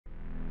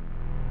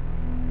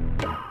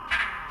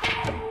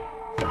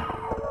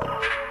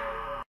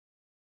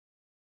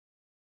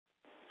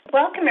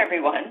Welcome,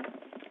 everyone,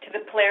 to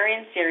the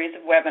Polarion series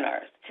of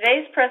webinars.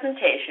 Today's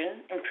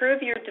presentation,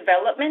 Improve Your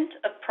Development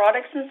of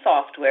Products and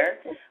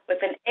Software with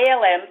an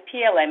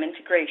ALM-PLM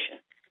Integration.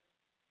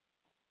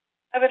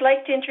 I would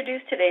like to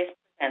introduce today's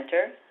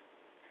presenter.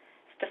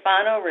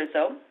 Stefano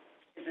Rizzo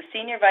is the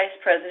Senior Vice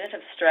President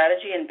of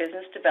Strategy and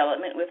Business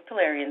Development with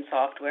Polarion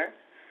Software.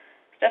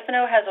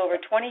 Stefano has over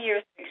 20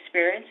 years of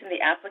experience in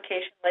the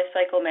application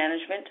lifecycle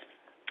management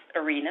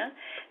arena.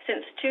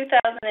 Since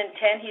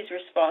 2010, he's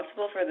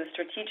responsible for the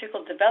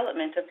strategical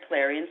development of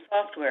Polarion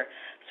Software,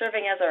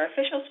 serving as our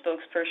official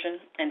spokesperson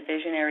and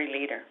visionary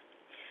leader.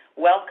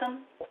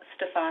 Welcome,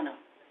 Stefano.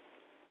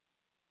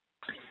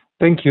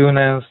 Thank you,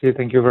 Nancy.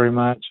 Thank you very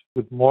much.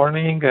 Good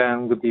morning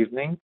and good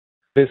evening.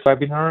 This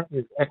webinar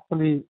is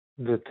actually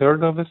the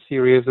third of a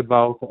series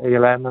about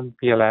ALM and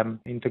PLM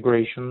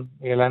integration,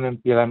 ALM and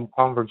PLM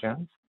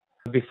convergence.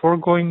 Before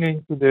going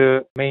into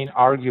the main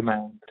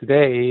argument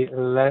today,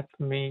 let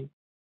me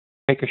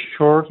make a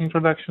short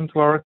introduction to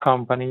our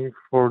company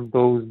for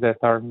those that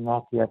are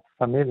not yet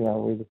familiar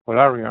with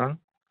Polarion.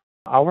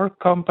 Our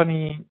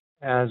company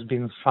has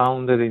been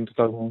founded in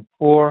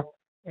 2004,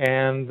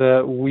 and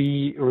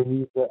we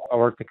released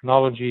our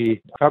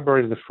technology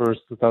February the 1st,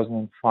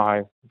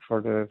 2005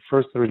 for the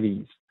first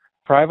release.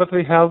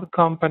 Privately held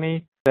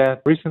company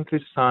that recently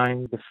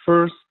signed the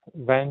first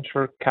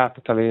venture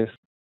capitalist.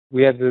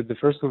 We had the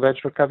first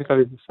venture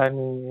capitalist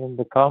signing in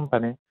the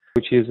company,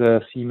 which is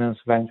Siemens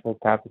Venture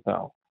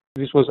Capital.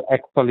 This was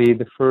actually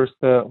the first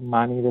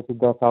money that we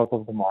got out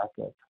of the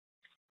market.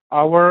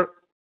 Our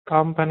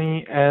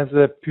company has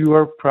a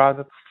pure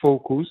product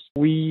focus.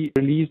 We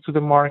released to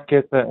the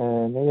market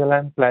an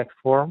ALM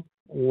platform,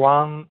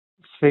 one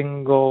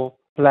single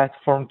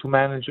platform to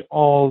manage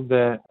all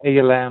the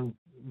ALM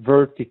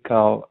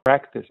vertical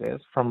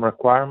practices from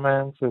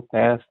requirements,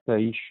 test,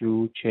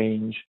 issue,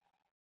 change,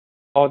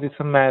 audits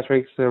and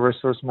metrics,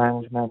 resource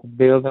management,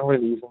 build and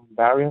release, and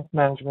variance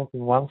management in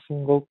one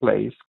single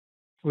place.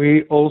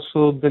 We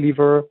also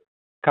deliver a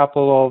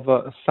couple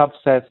of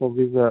subsets of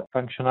these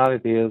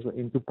functionalities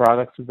into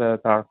products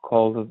that are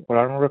called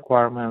Polarion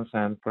Requirements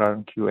and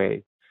Polarion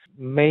QA.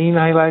 Main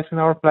highlights in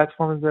our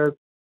platform is that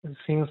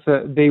since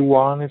day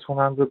one, it's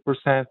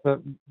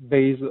 100%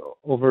 based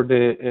over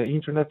the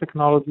internet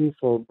technology,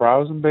 so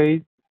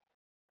browser-based,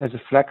 as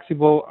a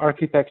flexible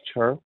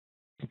architecture.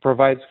 It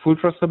provides full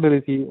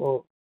traceability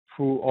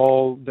through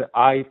all the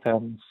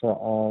items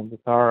that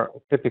are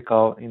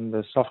typical in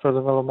the software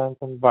development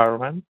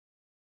environment.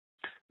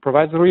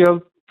 Provides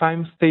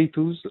real-time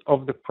status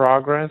of the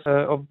progress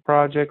of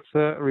projects,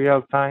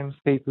 real-time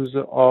status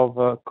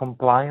of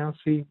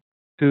compliancy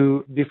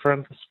to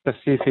different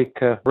specific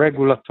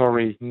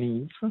regulatory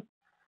needs,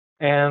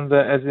 and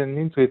as an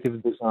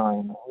intuitive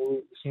design.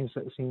 Since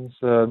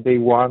day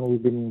one,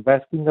 we've been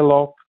investing a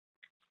lot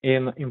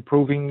in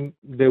improving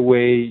the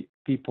way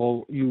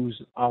people use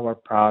our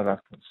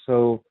product.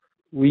 So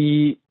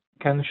we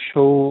can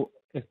show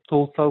a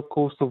total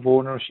cost of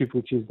ownership,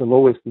 which is the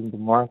lowest in the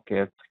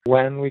market,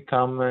 when we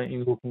come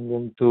in looking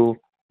into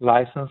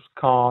license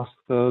cost,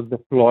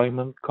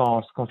 deployment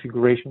cost,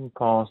 configuration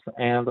cost,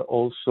 and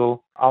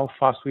also how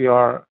fast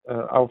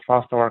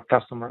our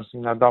customers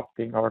in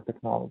adopting our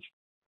technology.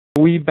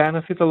 We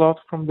benefit a lot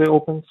from the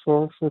open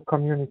source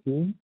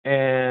community,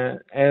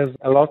 as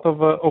a lot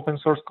of open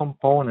source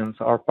components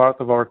are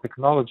part of our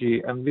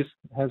technology, and this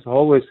has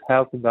always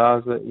helped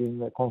us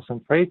in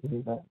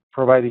concentrating,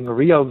 providing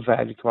real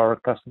value to our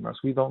customers.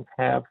 We don't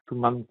have to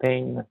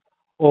maintain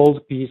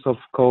old piece of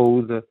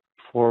code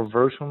for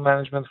version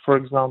management, for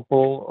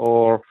example,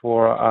 or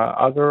for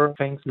other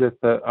things that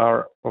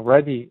are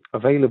already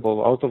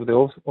available out of the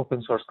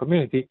open source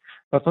community.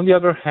 But on the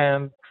other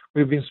hand,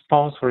 we've been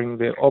sponsoring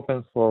the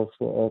open source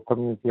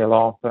community a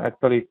lot.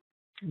 Actually,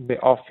 the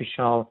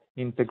official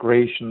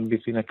integration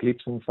between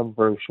Eclipse and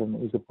Subversion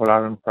is a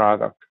Polarion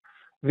product.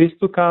 This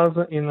took us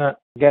in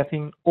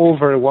getting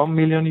over 1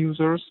 million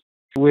users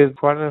with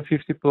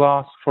 250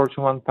 plus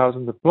Fortune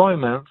 1000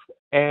 deployments,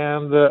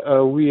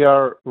 and we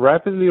are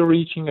rapidly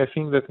reaching, I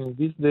think that in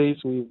these days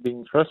we've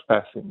been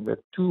trespassing the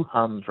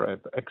 200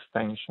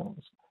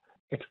 extensions.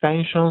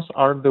 Extensions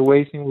are the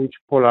ways in which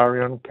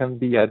Polarion can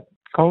be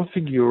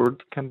configured,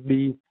 can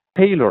be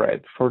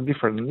tailored for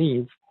different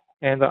needs,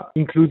 and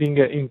including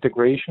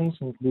integrations,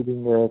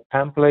 including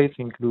templates,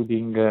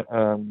 including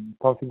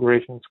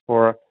configurations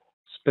for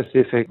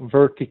specific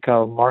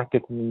vertical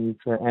market needs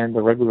and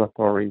the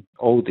regulatory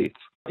audits.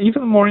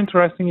 Even more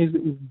interesting is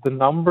the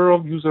number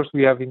of users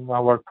we have in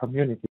our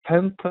community.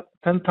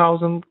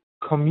 10,000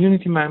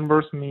 community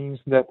members means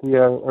that we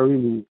are a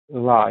really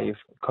live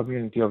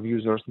community of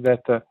users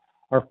that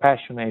are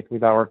passionate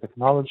with our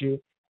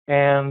technology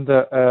and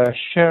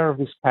share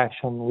this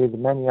passion with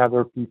many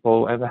other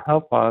people and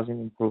help us in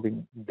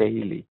improving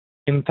daily.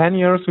 In 10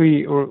 years,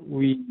 we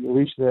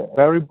reached a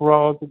very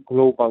broad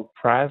global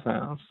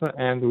presence,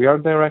 and we are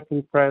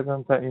directly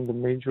present in the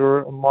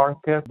major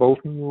markets, both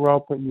in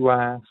Europe,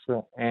 US,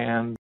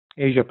 and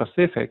Asia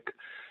Pacific.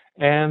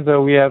 And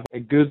we have a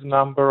good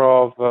number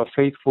of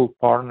faithful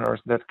partners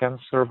that can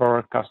serve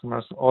our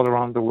customers all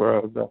around the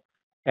world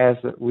as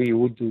we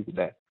would do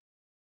that.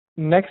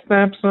 Next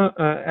steps,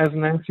 as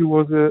Nancy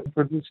was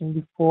introducing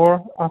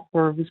before,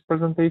 after this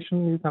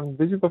presentation, you can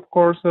visit, of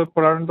course,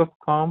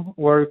 polarion.com,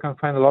 where you can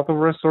find a lot of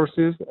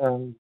resources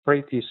and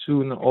pretty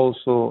soon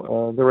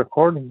also the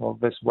recording of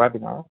this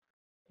webinar.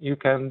 You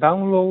can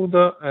download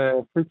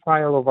a free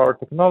trial of our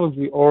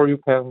technology, or you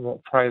can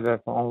try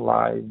that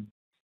online.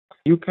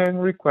 You can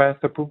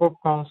request a proof of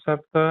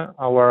concept.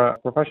 Our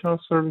professional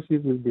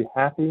services will be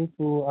happy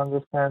to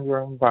understand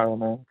your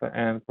environment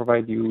and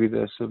provide you with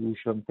a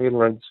solution,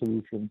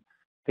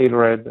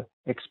 tailored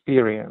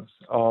experience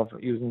of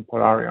using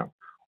Polarion.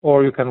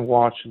 Or you can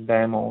watch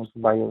demos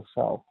by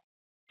yourself.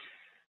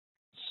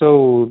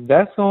 So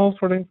that's all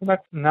for the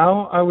introduction.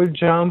 Now I will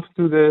jump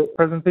to the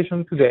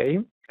presentation today.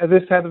 As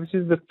I said, this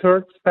is the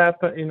third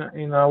step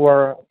in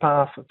our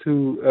path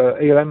to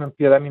ALM and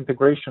PLM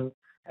integration.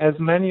 As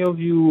many of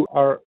you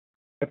are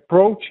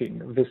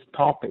approaching this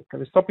topic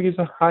is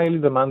highly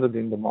demanded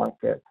in the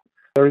market.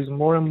 There is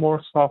more and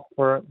more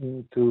software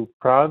into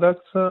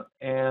products,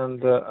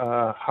 and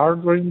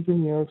hardware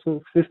engineers,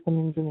 system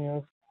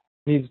engineers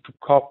need to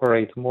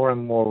cooperate more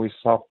and more with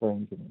software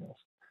engineers.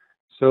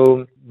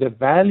 So the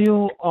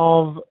value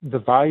of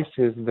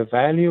devices, the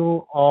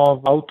value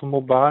of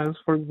automobiles,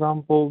 for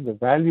example, the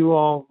value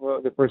of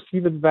the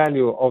perceived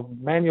value of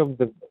many of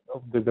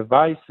the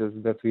devices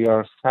that we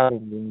are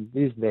selling in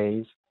these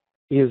days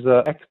is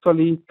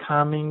actually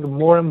coming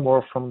more and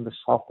more from the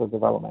software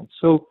development.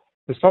 So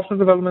the software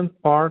development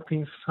part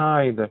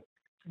inside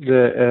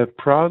the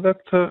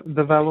product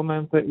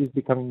development is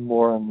becoming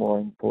more and more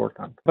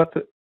important. But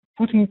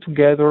putting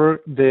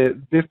together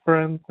the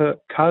different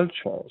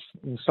cultures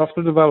in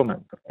software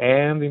development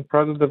and in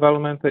product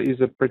development is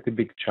a pretty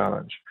big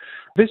challenge.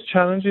 This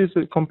challenge is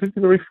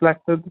completely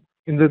reflected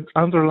in the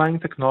underlying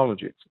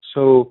technologies.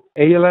 So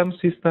ALM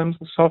systems,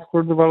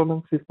 software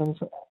development systems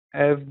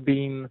have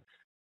been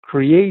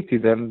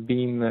created and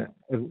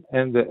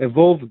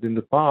evolved in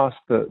the past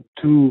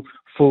to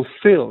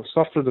fulfill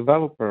software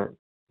developer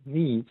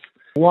needs,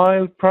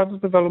 while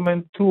product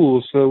development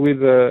tools with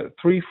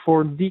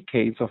 3-4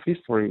 decades of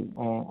history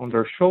on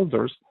their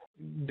shoulders,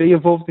 they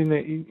evolved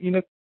in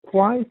a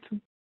quite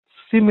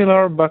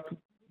similar but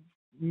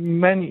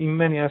in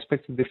many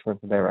aspects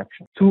different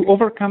direction. To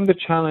overcome the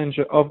challenge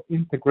of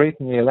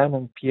integrating ALM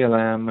and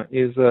PLM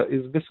is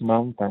this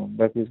mountain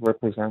that is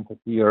represented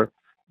here.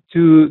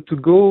 To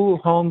go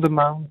on the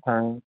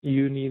mountain,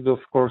 you need, of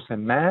course, a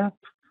map,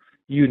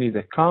 you need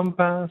a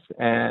compass,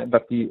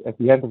 but at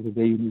the end of the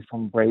day, you need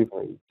some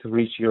bravery to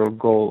reach your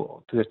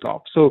goal to the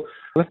top. So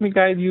let me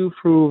guide you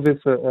through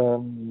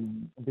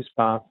this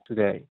path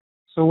today.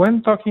 So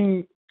when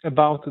talking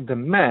about the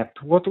map,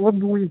 what do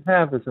we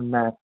have as a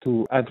map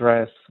to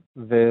address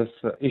this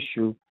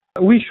issue?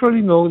 We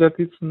surely know that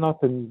it's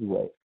not an easy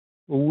way.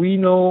 We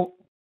know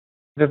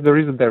that there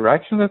is a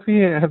direction that we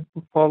have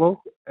to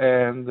follow,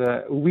 and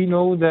we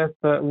know that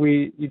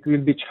it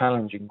will be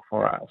challenging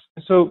for us.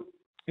 So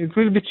it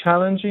will be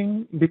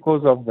challenging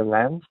because of the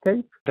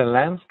landscape. The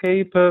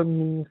landscape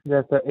means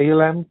that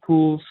ALM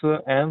tools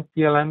and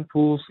PLM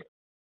tools,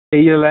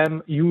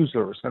 ALM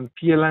users and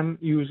PLM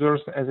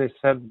users, as I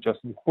said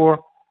just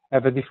before,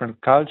 have a different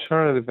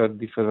culture, have a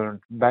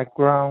different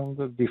background,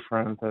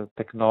 different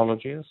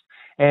technologies.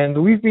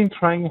 And we've been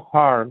trying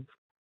hard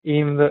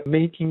in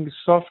making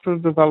software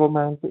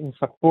development, in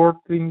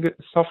supporting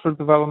software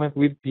development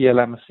with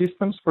PLM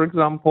systems, for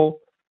example,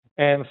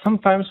 and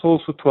sometimes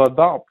also to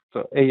adopt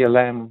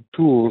ALM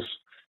tools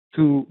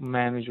to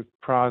manage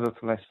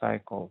product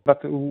lifecycle.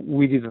 But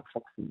we didn't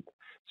succeed.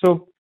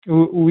 So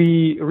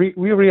we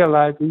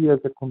realized we as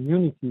a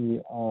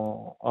community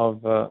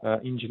of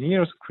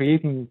engineers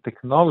creating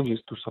technologies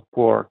to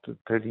support,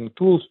 creating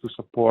tools to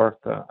support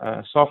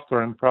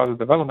software and product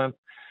development,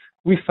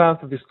 we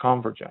felt this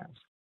convergence.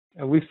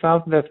 We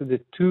felt that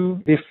the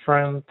two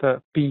different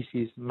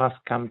pieces must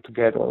come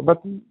together.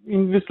 But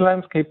in this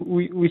landscape,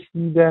 we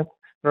see that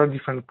there are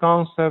different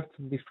concepts,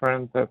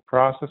 different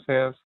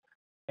processes,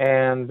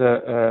 and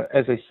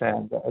as I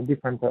said,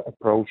 different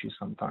approaches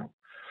sometimes.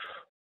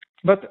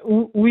 But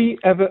we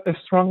have a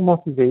strong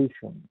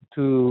motivation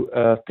to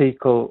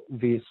tackle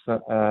this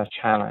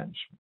challenge.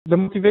 The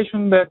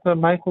motivation that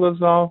Michael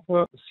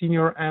Azoff,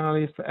 senior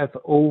analyst at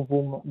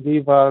Ovum,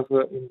 gave us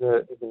in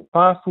the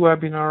past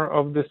webinar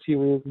of the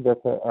series that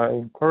I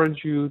encourage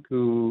you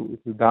to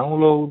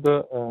download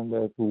and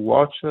to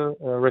watch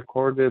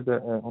recorded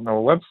on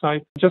our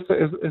website. Just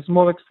a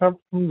small excerpt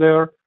from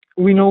there.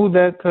 We know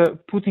that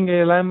putting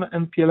ALM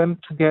and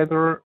PLM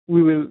together,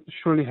 we will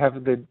surely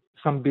have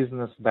some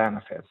business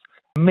benefits.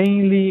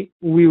 Mainly,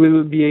 we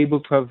will be able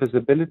to have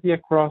visibility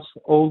across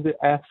all the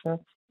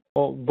assets,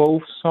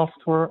 both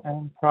software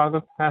and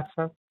product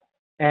assets,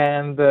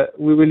 and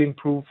we will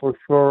improve for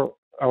sure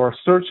our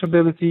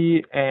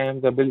searchability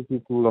and the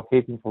ability to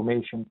locate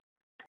information.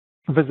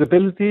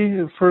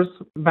 Visibility, first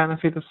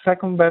benefit. The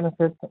second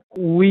benefit,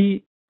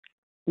 we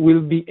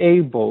will be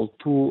able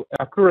to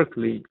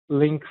accurately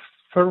link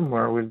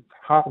firmware with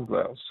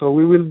hardware. So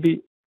we will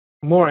be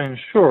more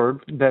ensured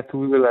that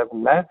we will have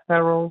less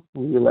errors,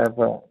 we will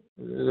have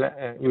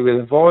we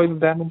will avoid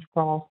damage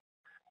costs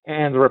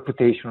and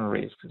reputation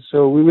risk.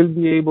 So we will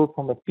be able,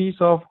 from a piece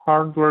of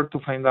hardware, to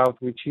find out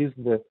which is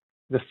the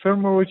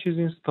firmware which is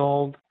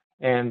installed.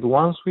 And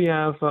once we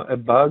have a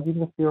bug in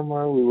the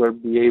firmware, we will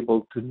be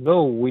able to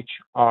know which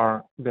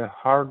are the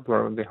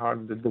hardware,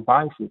 the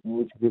devices in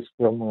which this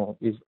firmware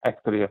is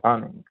actually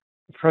running.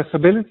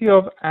 Traceability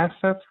of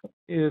assets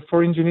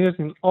for engineers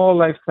in all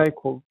life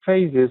cycle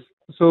phases.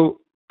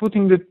 So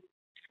putting the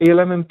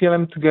ALM and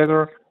PLM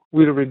together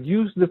will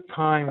reduce the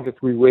time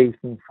that we waste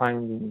in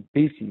finding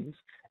pieces,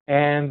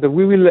 and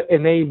we will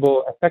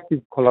enable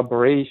effective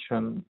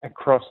collaboration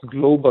across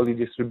globally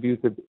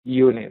distributed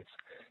units.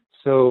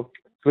 So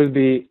it will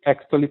be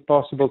actually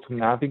possible to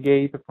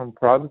navigate from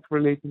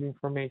product-related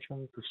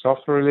information to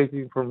software-related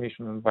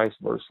information and vice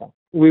versa.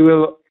 We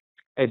will,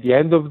 at the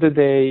end of the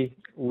day,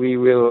 we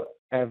will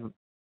have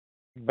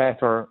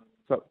better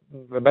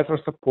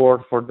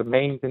support for the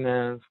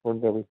maintenance, for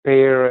the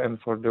repair, and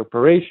for the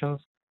operations.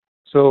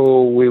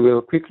 So we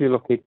will quickly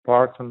locate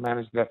parts and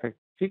manage defect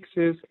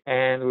fixes,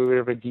 and we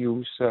will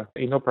reduce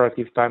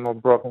inoperative time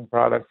of broken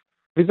products.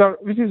 This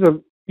is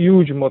a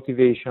huge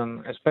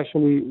motivation,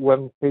 especially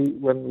when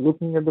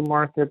looking at the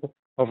market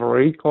of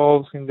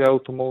recalls in the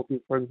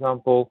automotive, for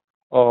example,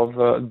 of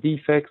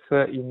defects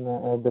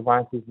in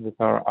devices that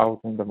are out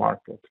in the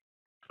market.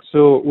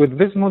 So with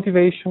this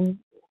motivation,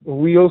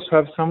 we also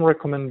have some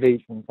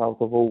recommendations out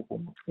of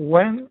Ovum.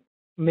 When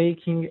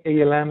making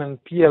ALM and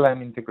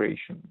PLM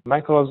integration,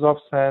 Michael Azov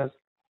says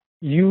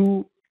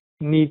you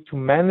need to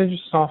manage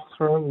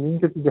software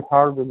linked to the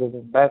hardware that is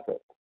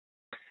embedded.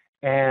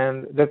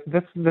 And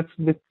that's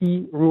the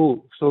key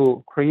rule.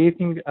 So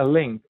creating a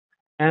link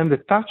and the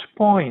touch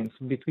points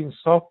between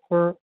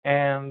software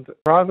and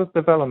product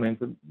development,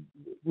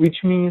 which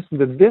means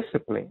the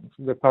disciplines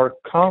that are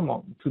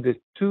common to the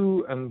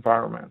two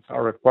environments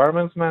are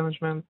requirements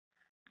management,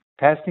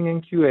 testing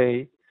and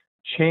QA,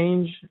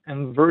 change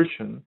and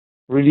version,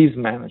 release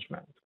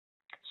management.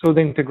 So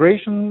the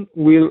integration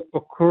will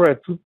occur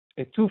at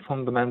two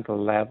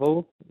fundamental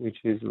levels, which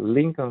is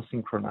link and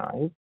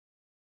synchronize.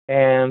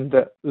 And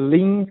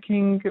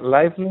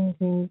live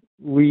linking,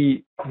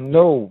 we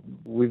know,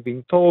 we've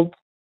been told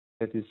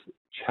that is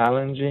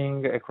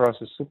challenging across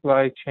the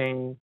supply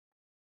chain,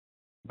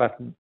 but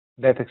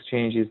that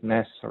exchange is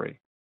necessary.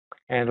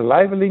 And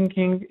live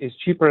linking is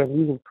cheaper and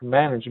easier to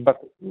manage, but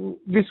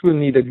this will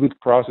need a good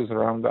process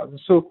around that.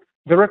 So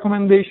the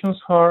recommendations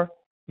are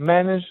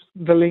manage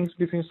the links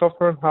between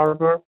software and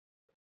hardware,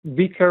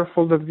 be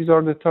careful that these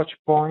are the touch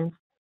points,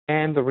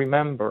 and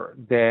remember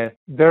that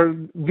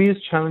these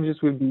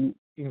challenges will be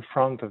in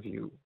front of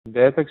you.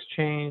 Data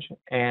exchange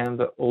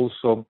and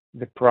also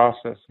the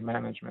process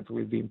management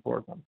will be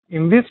important.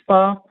 In this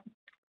path,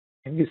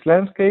 in this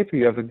landscape,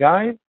 you have a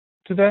guide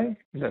today.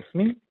 That's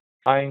me.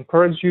 I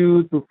encourage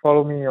you to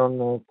follow me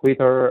on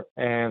Twitter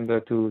and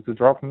to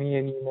drop me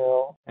an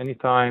email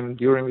anytime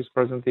during this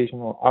presentation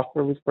or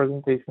after this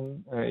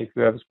presentation if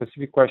you have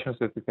specific questions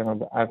that we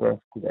cannot address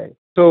today.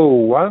 So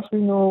once we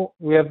know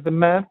we have the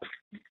map,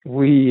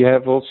 we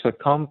have also a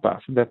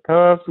compass that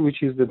tells us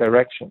which is the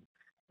direction.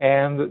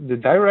 And the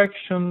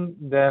direction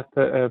that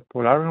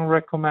Polarion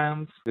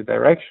recommends, the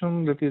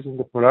direction that is in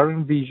the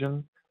Polarion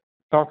vision,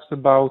 talks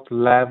about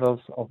levels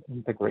of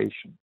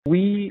integration.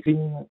 We've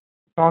been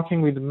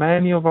talking with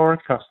many of our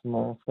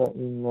customers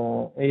in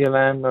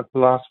ALM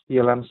plus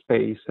PLM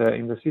space,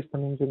 in the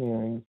system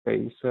engineering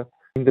space,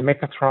 in the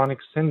mechatronics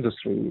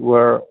industry,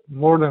 where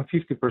more than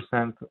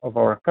 50% of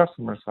our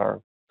customers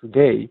are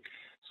today.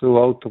 So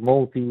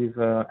automotive,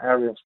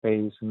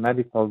 aerospace,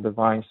 medical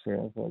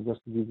devices,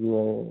 just to give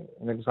you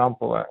an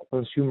example,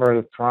 consumer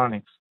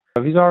electronics.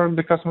 These are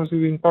the customers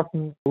we've been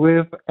talking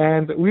with,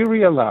 and we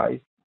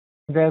realized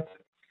that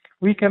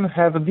we can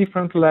have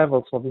different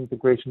levels of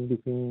integration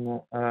between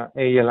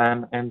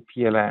ALM and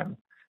PLM.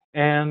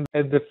 And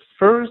at the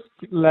first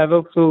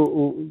level,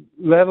 so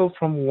level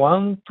from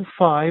 1 to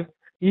 5,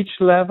 each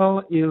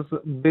level is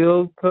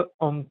built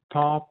on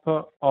top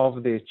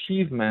of the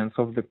achievements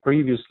of the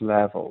previous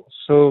level.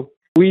 So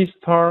we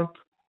start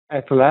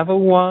at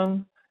level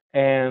 1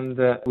 and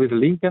with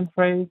link and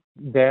trace,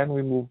 then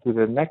we move to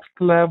the next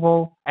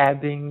level,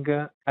 adding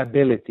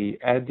ability,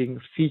 adding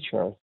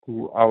features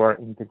to our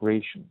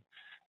integration.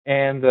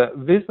 And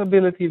this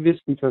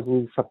features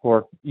will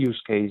support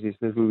use cases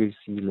that we will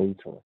see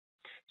later.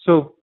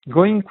 So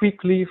going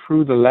quickly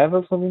through the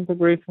levels of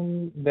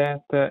integration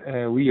that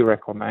we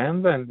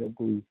recommend and that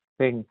we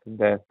think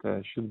that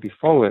should be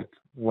followed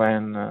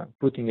when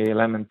putting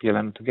ALM and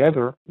PLM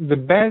together. The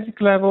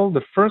basic level,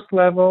 the first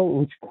level,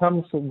 which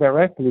comes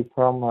directly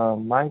from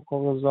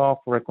Michael Azov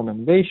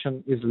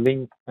recommendation, is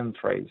link and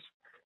trace.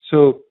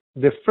 So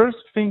the first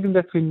thing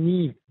that we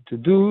need to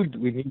do,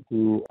 we need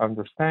to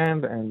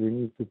understand and we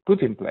need to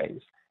put in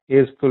place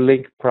is to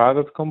link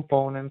product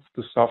components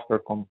to software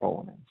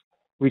components,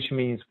 which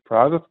means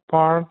product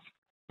parts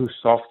to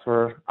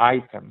software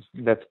items.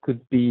 That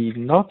could be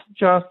not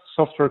just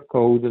software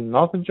code,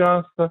 not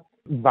just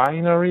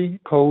binary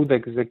code,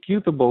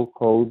 executable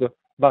code,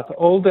 but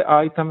all the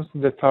items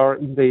that are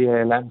in the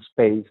ALM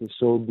space,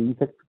 so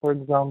defects, for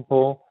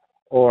example,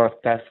 or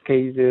test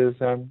cases,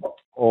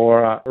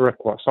 or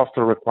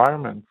software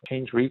requirements,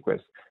 change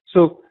requests.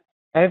 So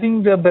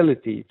having the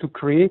ability to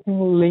creating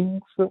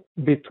links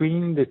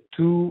between the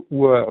two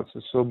worlds,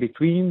 so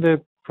between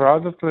the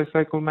product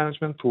lifecycle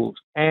management tools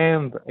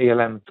and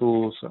ALM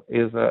tools,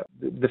 is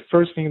the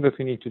first thing that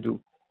we need to do.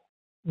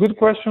 Good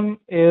question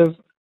is,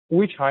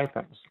 which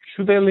items?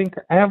 Should I link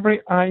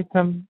every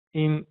item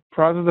in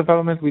product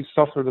development with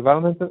software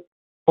development?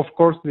 Of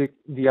course,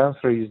 the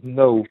answer is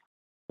no.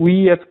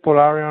 We at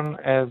Polarion,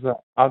 as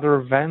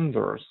other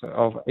vendors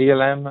of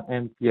ALM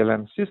and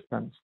PLM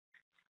systems,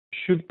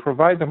 should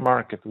provide the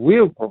market,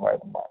 will provide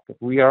the market.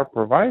 We are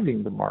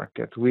providing the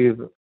market with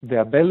the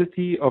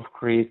ability of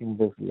creating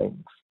these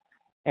links.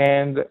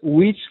 And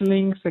which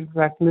links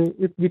exactly,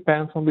 it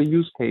depends on the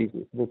use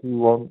cases that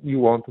you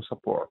want to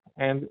support.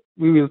 And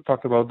we will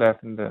talk about that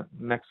in the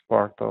next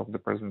part of the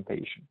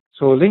presentation.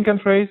 So link and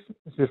trace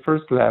is the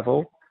first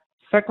level.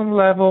 Second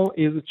level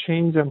is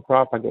change and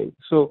propagate.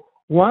 So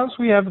once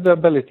we have the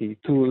ability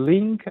to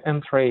link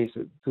and trace,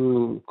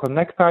 to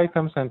connect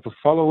items and to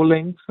follow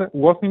links,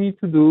 what we need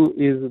to do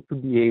is to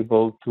be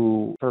able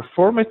to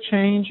perform a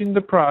change in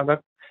the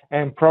product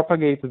and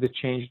propagate the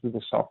change to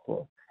the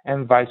software,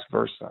 and vice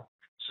versa.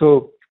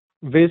 So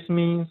this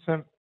means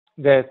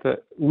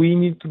that we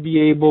need to be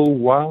able,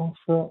 once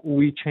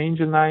we change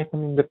an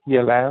item in the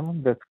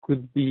PLM, that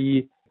could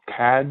be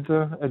CAD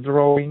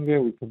drawing,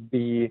 it could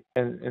be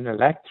an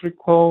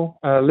electrical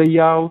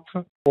layout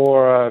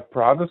or a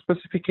product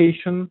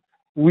specification,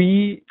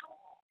 we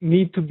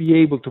need to be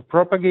able to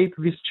propagate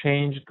this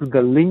change to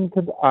the linked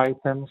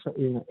items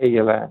in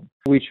ALM,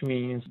 which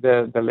means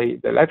the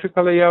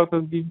electrical layout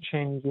has been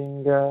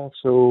changing,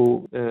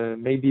 so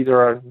maybe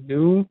there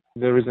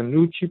is a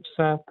new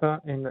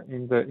chipset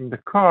in the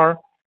car,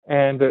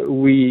 and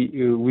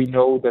we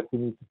know that we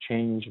need to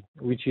change,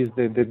 which is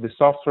the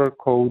software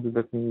code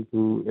that we need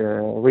to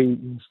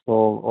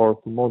reinstall or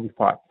to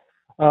modify.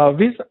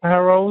 These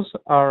arrows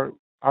are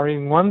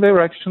in one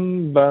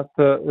direction, but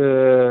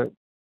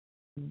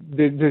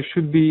there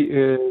should be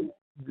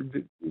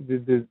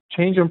the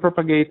change and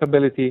propagate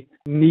ability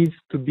needs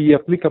to be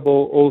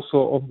applicable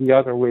also of the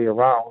other way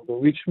around,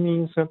 which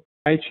means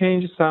I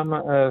change some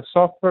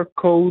software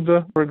code,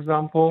 for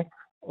example,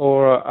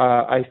 or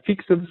I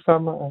fixed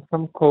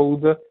some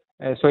code.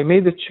 So I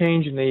made a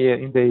change in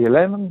the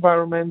ALM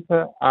environment.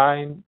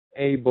 I'm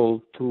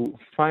able to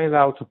find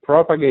out to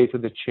propagate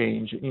the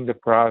change in the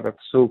product.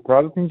 So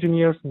product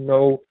engineers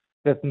know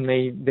that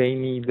they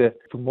need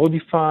to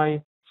modify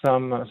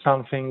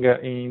something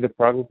in the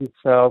product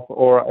itself,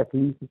 or at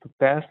least to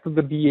test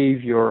the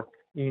behavior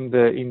in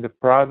the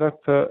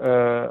product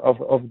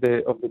of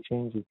the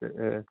changes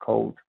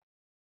code.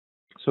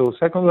 So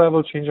second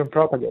level, change and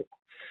propagate.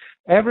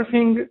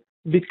 Everything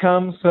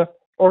becomes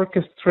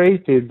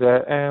orchestrated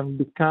and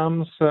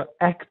becomes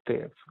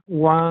active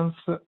once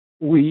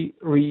we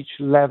reach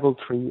level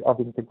 3 of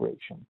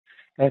integration.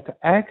 At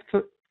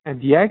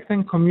the act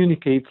and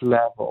communicate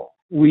level,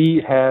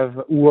 we have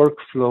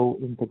workflow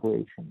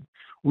integration.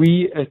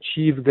 We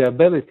achieve the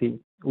ability,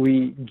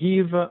 we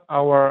give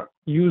our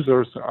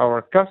users,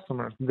 our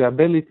customers, the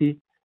ability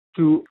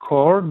to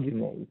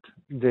coordinate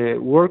the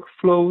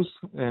workflows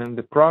and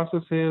the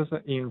processes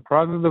in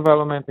product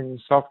development and in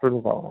software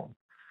development,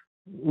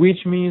 which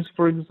means,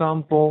 for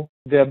example,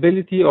 the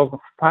ability of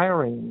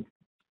firing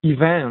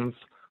events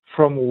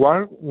from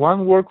one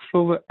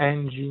workflow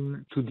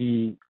engine to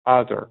the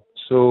other.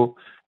 So,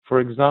 for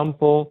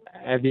example,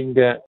 having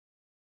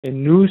a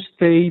new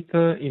state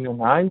in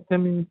an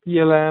item in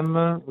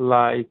PLM,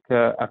 like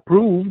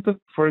approved,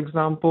 for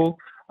example,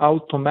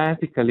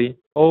 automatically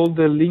all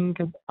the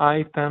linked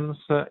items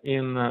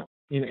in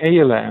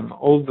ALM,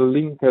 all the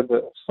linked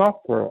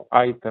software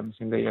items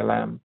in the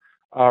ALM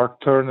are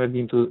turned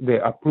into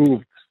the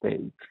approved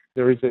state.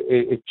 There is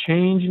a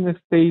change in the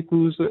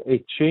status,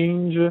 a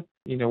change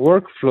in a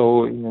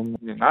workflow, in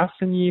an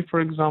assignee, for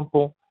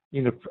example,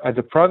 at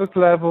the product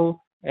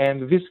level,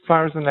 and this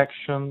fires an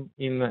action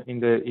in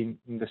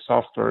the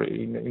software,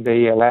 in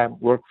the ALM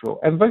workflow,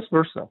 and vice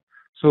versa.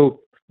 So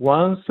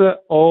once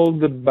all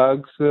the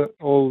bugs,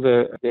 all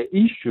the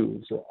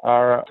issues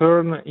are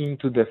turned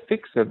into the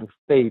fixed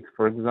state,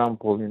 for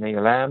example, in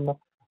ALM,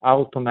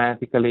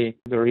 automatically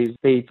there is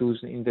status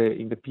in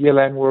the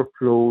PLM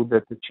workflow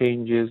that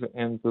changes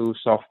into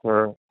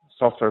software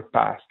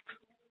passed,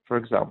 for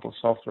example,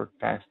 software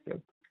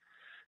tested.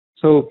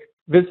 So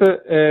this,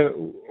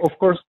 of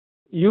course,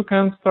 you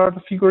can start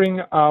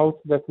figuring out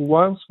that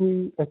once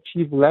we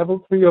achieve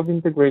level 3 of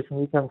integration,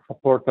 we can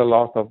support a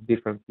lot of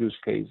different use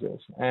cases,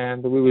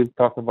 and we will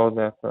talk about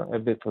that a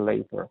bit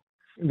later.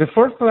 The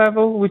first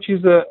level, which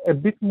is a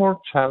bit more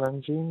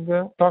challenging,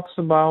 talks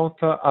about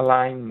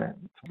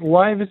alignment.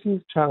 Why this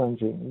is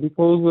challenging?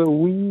 Because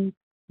we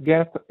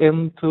get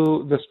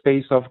into the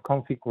space of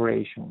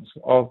configurations,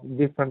 of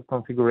different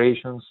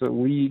configurations.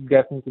 We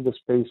get into the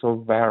space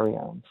of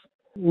variants,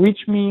 which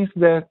means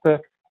that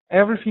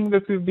everything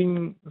that we've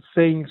been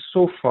saying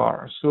so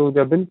far, so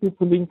the ability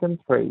to link and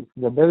trace,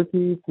 the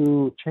ability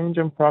to change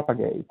and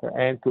propagate,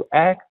 and to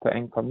act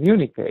and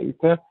communicate,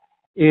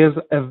 is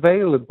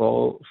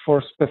available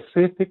for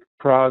specific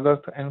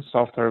product and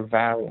software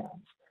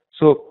variants.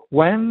 So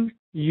when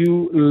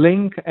you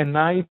link an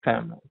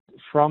item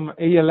from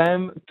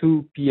ALM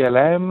to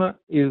PLM,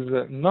 is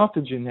not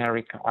a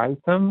generic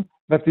item,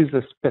 but is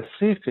a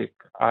specific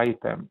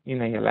item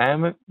in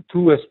ALM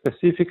to a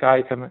specific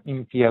item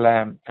in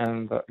PLM,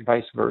 and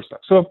vice versa.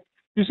 So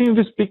you see in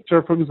this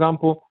picture, for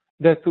example,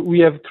 that we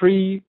have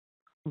three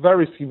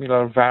very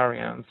similar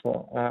variants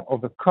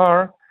of a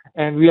car,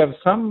 and we have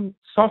some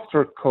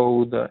software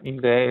code in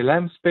the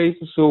ALM space.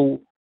 So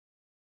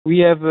we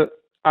have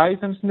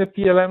items in the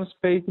PLM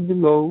space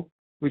below,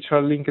 which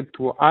are linked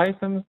to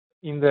items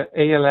in the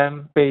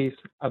ALM space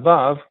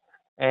above.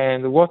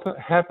 And what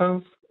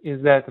happens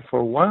is that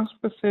for one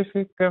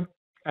specific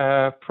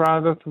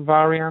product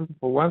variant,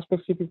 for one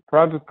specific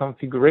product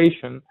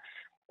configuration,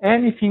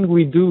 anything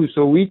we do,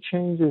 so we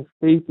change the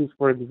status,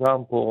 for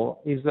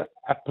example, is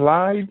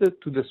applied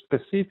to the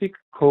specific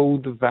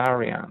code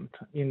variant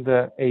in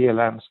the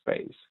ALM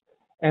space,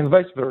 and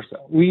vice versa.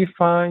 We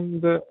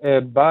find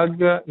a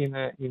bug in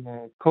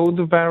a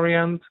code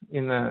variant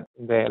in the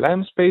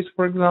ALM space,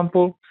 for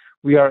example.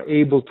 We are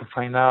able to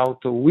find out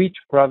which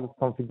product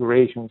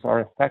configurations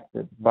are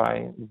affected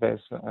by this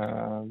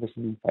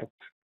defect.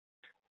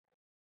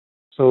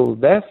 So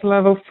that's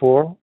level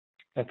 4.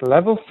 At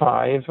level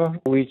 5,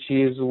 which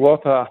is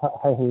what I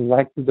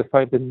like to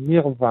define the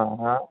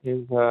nirvana,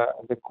 is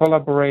the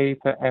collaborate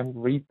and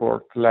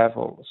report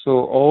level.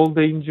 So all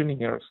the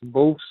engineers,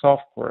 both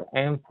software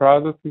and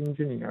product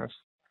engineers,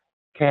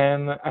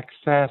 can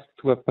access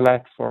to a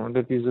platform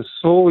that is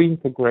so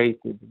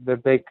integrated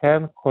that they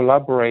can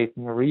collaborate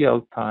in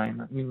real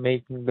time in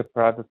making the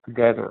product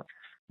together.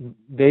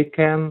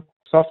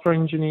 Software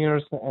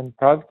engineers and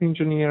product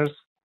engineers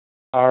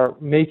are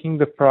making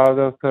the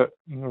product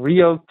in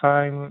real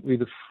time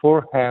with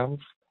 4 hands,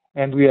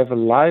 and we have a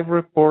live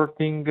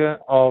reporting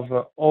of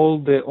all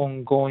the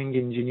ongoing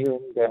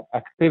engineering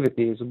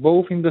activities,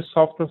 both in the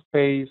software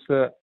space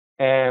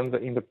and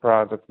in the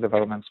product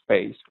development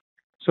space.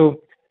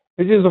 So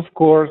this is, of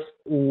course,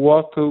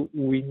 what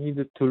we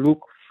needed to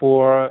look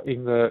for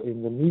in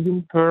the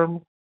medium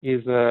term.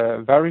 Is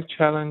very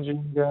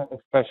challenging,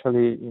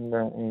 especially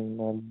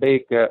in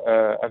big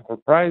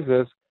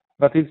enterprises,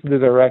 but it's the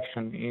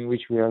direction in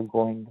which we are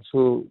going.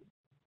 So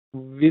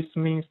this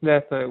means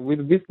that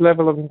with this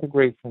level of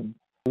integration,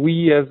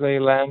 we as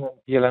ALM and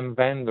PLM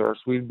vendors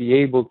will be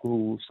able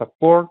to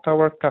support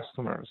our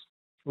customers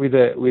with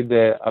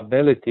the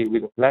ability,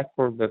 with a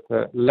platform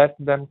that let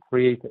them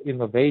create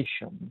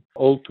innovation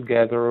all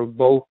together,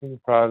 both in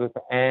product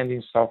and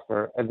in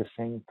software at the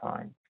same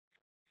time.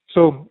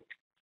 So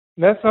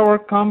that's our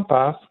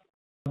compass,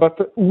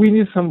 but we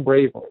need some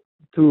bravery.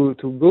 To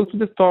go to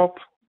the top,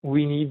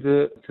 we need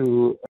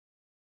to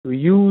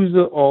use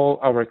all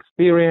our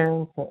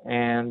experience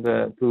and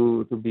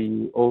to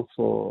be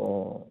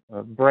also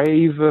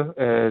brave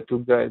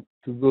to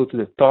go to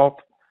the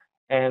top.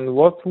 And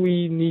what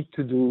we need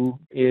to do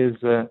is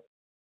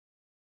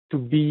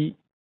to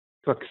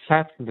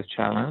accept the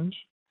challenge,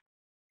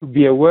 to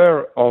be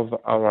aware of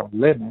our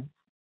limits,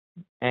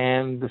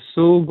 and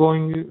so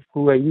going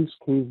through a use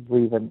case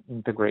driven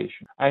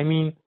integration. I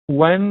mean,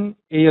 when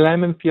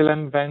ALM and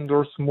PLM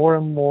vendors more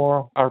and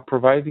more are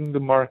providing the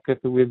market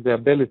with the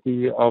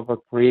ability of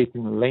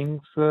creating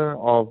links,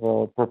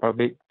 of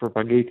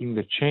propagating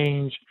the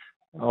change,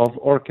 of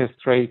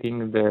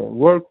orchestrating the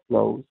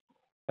workflows,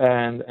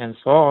 and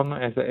so on,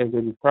 as I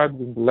described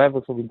in the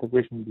levels of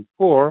integration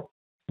before,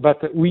 but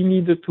we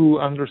needed to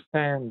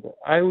understand,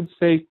 I would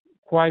say,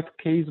 quite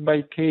case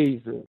by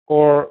case,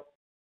 or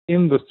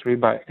industry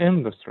by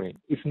industry,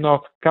 if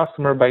not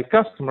customer by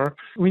customer,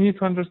 we need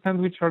to understand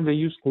which are the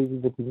use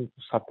cases that we need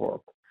to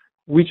support,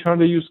 which are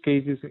the use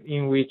cases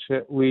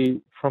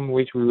from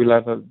which we will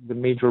have the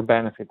major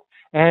benefit.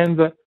 And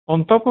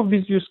on top of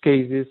these use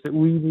cases,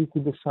 we need to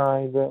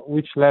decide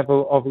which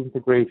level of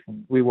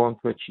integration we want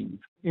to achieve.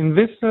 In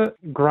this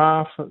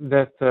graph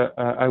that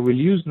I will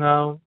use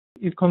now,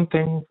 it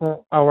contains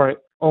our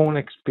own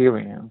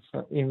experience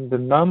in the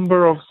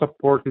number of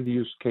supported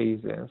use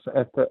cases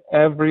at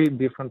every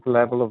different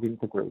level of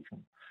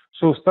integration.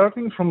 So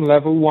starting from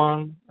level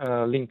 1,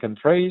 link and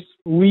trace,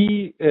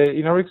 we,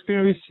 in our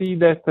experience, we see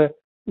that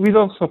we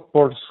don't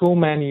support so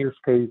many use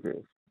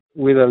cases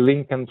with a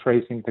link and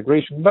trace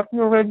integration, but we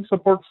already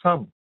support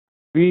some.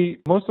 We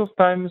most of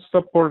the time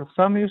support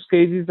some use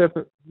cases that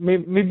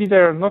maybe they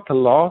are not a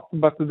lot,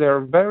 but they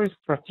are very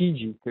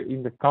strategic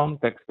in the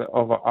context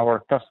of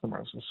our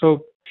customers.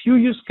 So few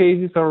use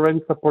cases are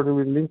already supported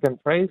with link and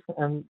trace,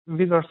 and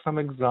these are some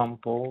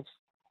examples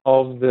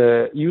of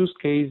the use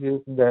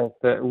cases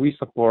that we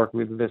support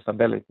with this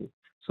ability.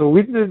 So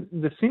with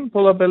the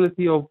simple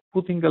ability of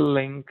putting a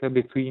link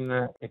between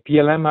a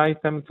PLM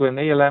item to an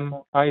ALM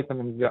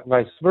item and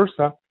vice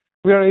versa,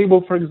 we are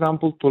able, for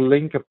example, to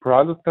link a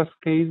product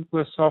cascade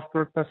to a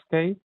software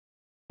cascade,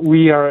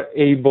 We are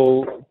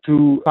able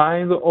to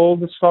find all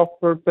the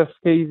software test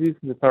cases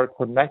that are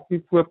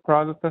connected to a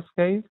product test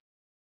case.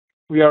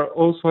 We are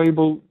also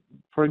able,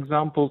 for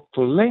example,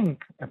 to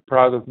link a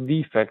product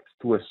defect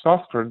to a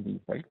software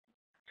defect.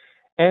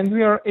 And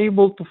we are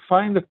able to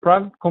find a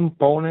product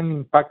component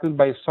impacted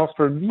by a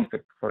software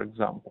defect, for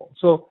example.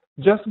 So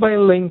just by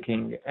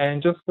linking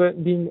and just by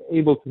being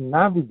able to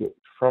navigate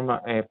from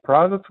a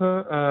product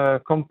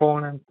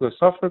component to a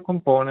software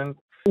component,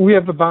 we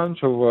have a bunch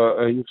of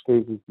use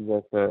cases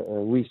that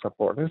we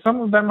support. And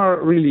some of them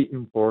are really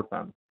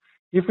important.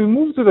 If we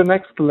move to the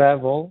next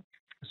level,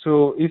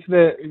 so if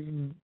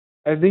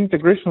at the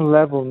integration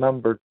level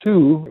number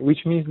 2,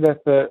 which means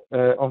that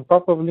on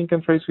top of link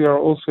and trace, we are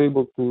also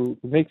able to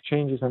make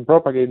changes and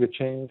propagate the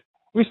change.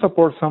 We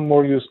support some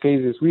more use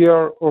cases. We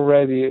are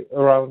already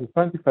around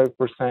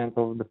 25%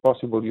 of the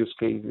possible use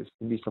cases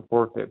to be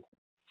supported.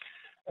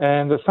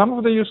 And some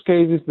of the use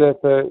cases that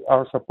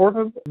are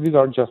supported, these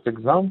are just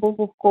examples,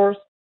 of course.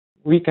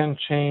 We can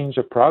change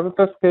a product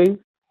test case,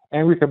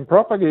 and we can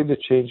propagate the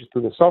change to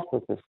the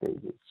software test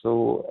cases.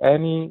 So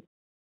any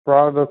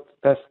product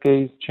test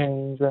case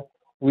change,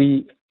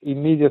 we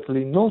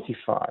immediately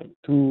notify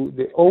to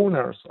the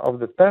owners of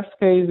the test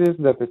cases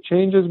that the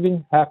change has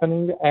been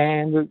happening,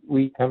 and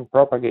we can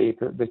propagate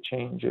the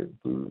change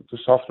to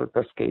software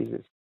test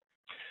cases.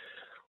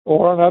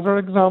 Or another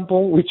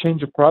example, we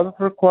change a product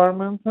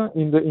requirement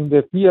in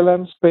the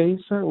PLM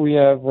space. We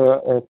have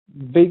a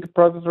big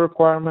product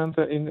requirement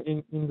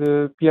in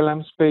the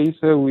PLM space,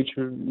 which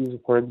is,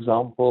 for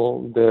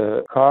example,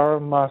 the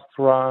car must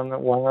run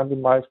 100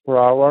 miles per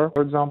hour,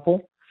 for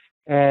example.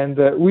 And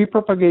we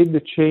propagate the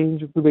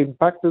change to the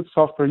impacted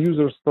software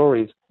user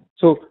stories.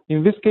 So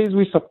in this case,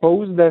 we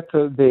suppose that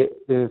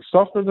the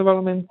software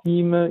development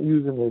team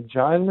uses an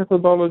agile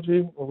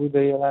methodology with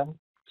ALM.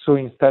 So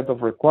instead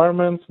of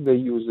requirements, they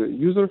use a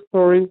user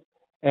story,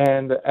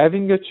 and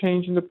having a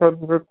change in the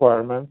product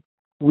requirement,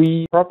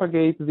 we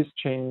propagate this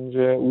change,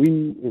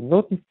 we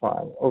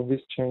notify of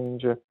this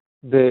change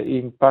the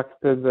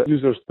impacted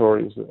user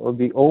stories or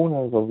the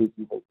owners of the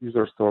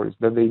user stories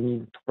that they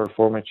need to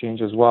perform a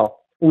change as well.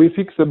 We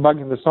fix a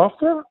bug in the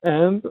software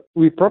and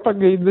we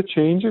propagate the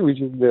change, which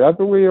is the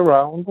other way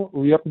around.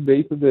 We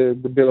update the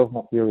bill of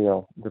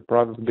material, the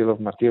product bill of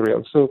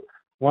material. So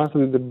once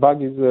the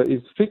bug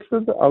is fixed,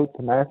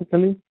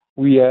 automatically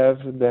we have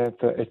that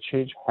a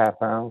change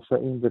happens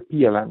in the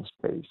PLM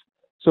space.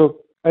 So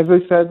as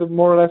I said,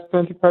 more or less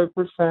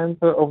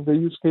 25% of the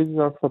use cases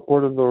are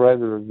supported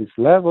already at this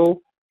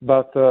level,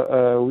 but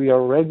we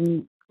are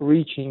already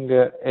reaching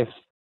a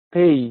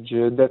stage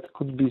that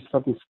could be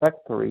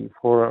satisfactory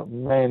for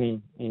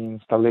many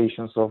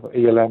installations of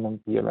ALM and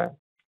PLM.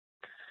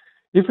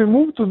 If we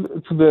move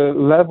to the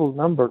level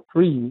number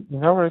 3,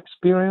 in our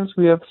experience,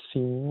 we have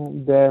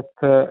seen that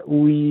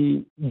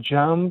we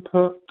jump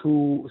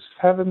to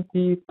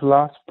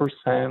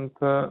 70+%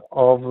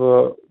 of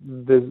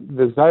the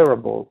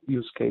desirable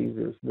use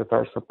cases that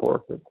are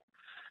supported.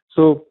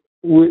 So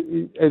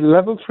at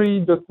level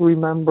 3, just to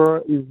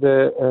remember, is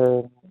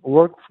the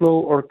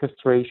workflow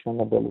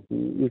orchestration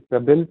ability. It's the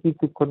ability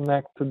to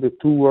connect the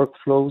two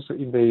workflows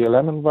in the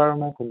ALM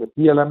environment and the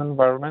PLM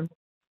environment.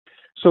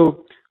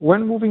 So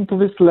when moving to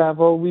this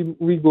level,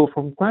 we go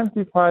from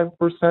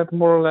 25%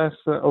 more or less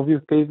of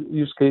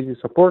use cases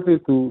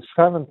supported to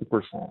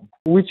 70%,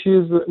 which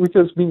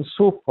has been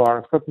so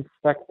far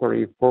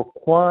satisfactory for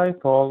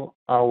quite all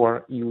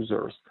our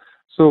users.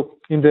 So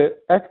in the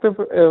active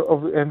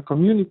and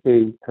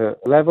communicate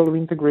level of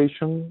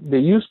integration, the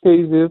use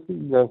cases,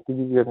 just to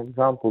give you an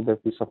example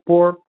that we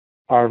support,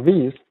 are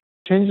these: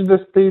 change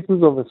the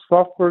status of a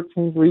software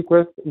change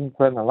request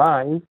into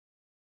analyze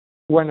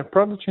when a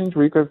product change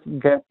request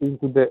gets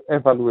into the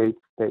evaluate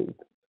state.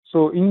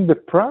 So in the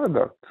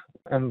product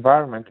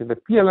environment, in the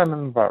PLM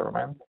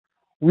environment,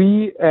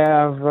 we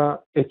have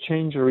a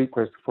change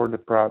request for the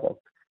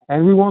product,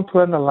 and we want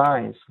to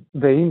analyze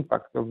the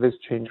impact of this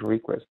change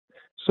request.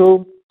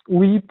 So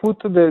we put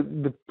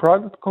the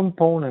product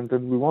component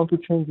that we want to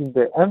change in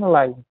the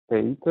analyze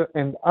state,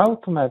 and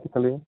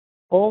automatically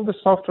all the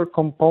software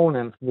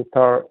components that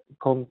are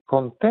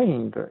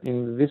contained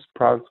in this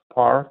product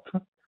part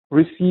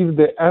receive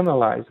the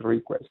analyze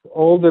request.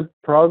 All the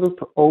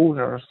product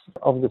owners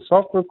of the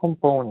software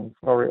components,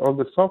 all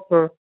the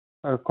software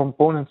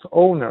components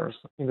owners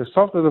in the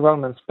software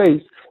development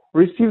space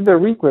receive the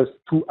request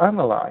to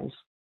analyze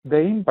the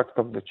impact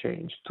of the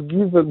change, to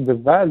give the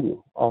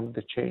value of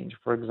the change,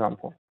 for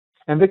example.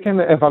 And they can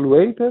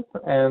evaluate it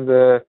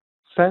and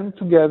send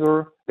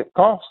together the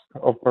cost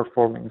of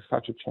performing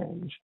such a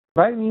change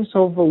by means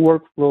of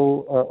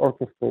workflow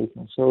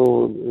orchestration.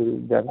 So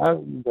the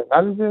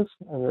analysis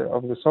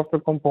of the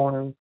software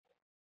component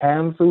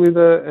ends with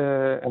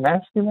an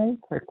estimate,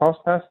 a cost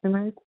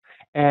estimate,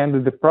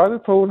 and the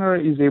product owner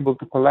is able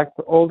to collect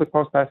all the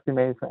cost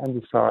estimates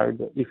and decide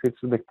if it's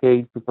the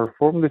case to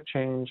perform the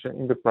change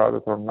in the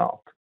product or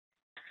not.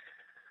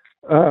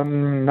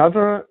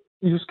 Another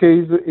use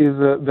case is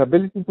the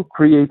ability to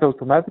create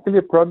automatically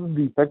a product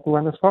defect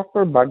when a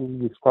software bug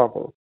is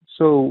discovered.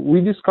 So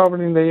we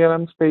discovered in the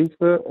ALM space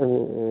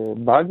a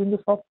bug in the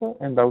software,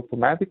 and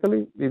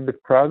automatically a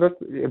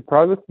product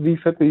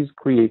defect is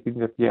created in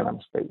the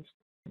PLM space.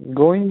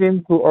 Going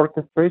into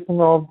orchestration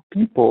of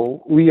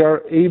people, we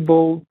are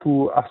able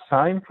to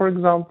assign, for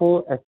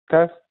example, a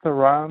test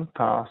run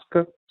task.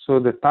 So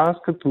the task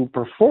to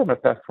perform a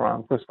test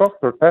run, the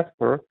software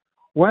tester,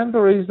 when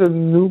there is a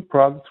new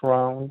product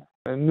round,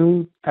 a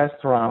new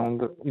test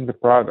round in the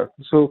product.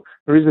 So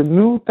there is a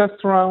new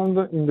test round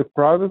in the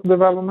product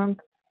development,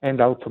 and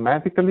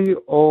automatically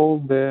all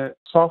the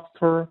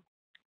software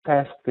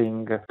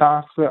testing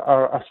tasks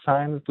are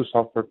assigned to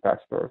software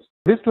testers.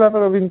 This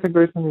level of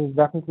integration is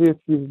definitely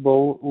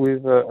achievable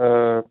with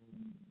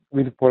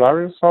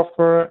Polaris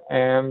software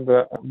and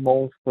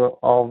most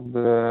of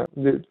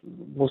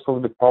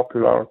the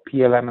popular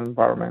PLM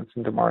environments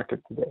in the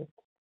market today.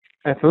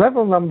 At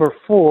level number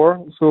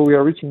 4, so we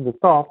are reaching the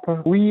top,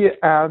 we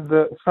add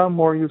some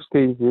more use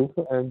cases.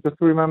 Just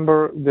to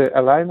remember, the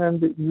align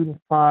and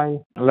unify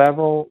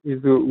level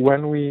is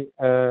when we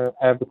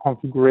have the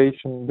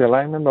configuration, the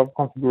alignment of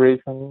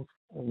configurations,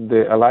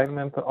 the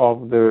alignment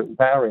of the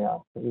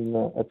variants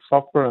at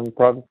software and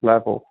product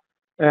level.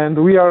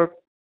 And we are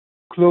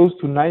close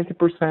to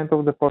 90%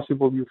 of the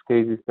possible use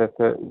cases that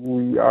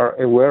we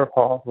are aware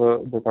of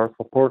that are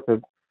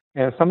supported.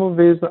 And some of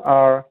these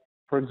are,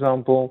 for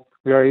example,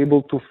 we are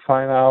able to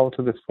find out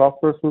the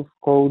software source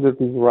code that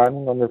is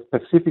running on a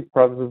specific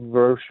product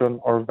version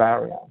or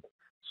variant.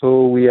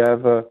 So we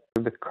have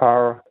the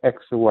car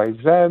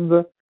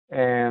XYZ,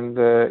 and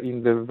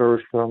in the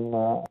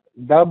version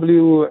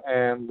W,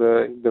 and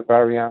in the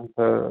variant,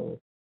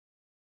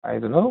 I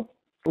don't know.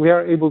 We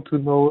are able to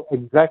know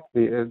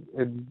exactly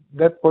at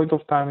that point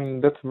of time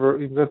in that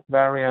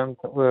variant,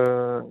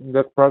 in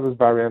that product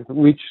variant,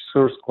 which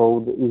source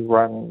code is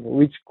running,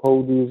 which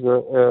code is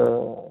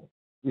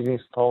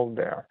installed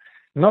there.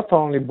 Not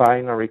only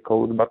binary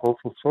code, but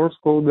also source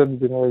code that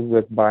generates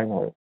that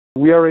binary.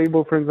 We are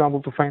able, for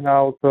example, to find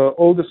out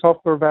all the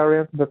software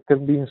variants that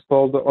can be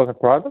installed on a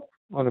product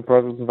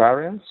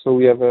variant. So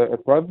we have a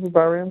product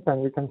variant,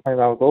 and we can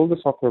find out all the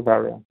software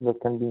variants that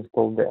can be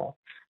installed there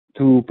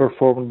to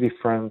perform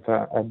different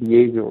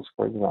behaviors,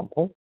 for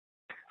example.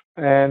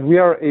 And we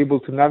are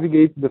able to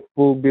navigate the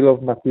full bill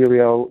of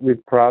material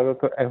with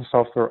product and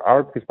software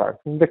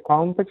artifacts in the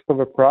context of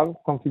a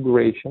product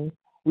configuration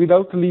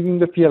without leaving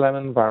the PLM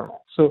environment.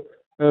 So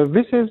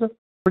this is a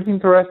pretty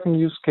interesting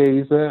use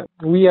case.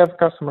 We have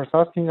customers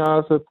asking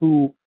us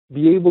to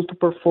be able to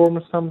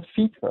perform some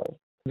features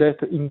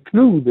that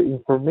include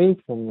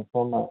information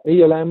from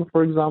ALM,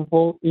 for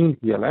example, in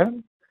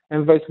PLM,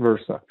 and vice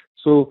versa.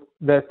 So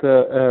that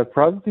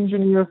product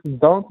engineers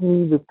don't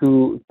need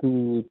to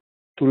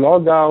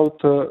log out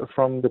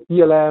from the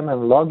PLM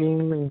and log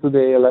into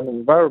the ALM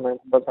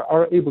environment, but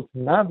are able to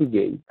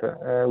navigate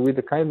with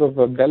a kind of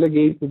a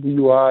delegated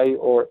UI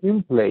or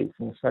in place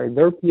inside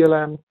their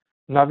PLM,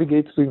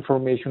 navigate to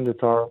information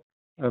that are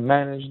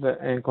managed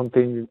and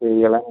contained in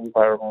the ALM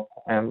environment,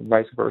 and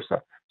vice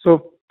versa.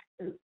 So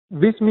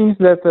this means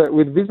that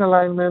with this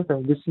alignment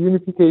and this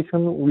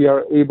unification, we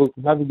are able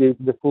to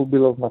navigate the full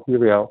bill of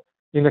material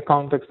in the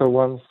context of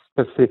one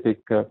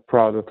specific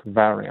product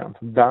variant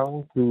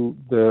down to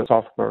the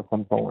software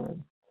component.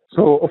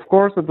 So, of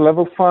course, at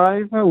level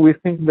 5, we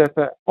think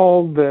that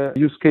all the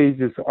use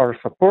cases are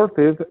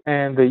supported,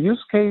 and the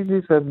use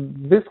cases at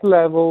this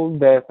level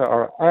that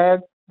are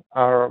added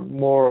are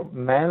more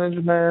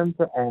management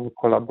and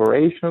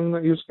collaboration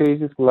use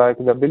cases, like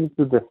the ability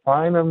to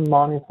define and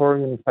monitor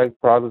unified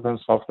product and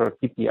software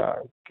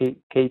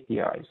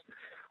KPIs,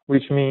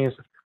 which means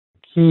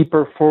key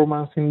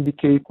performance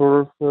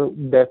indicators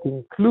that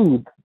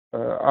include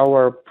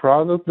our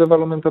product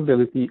development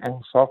ability and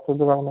software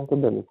development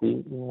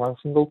ability in one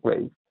single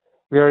place.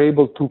 We are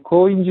able to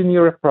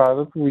co-engineer a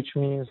product, which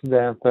means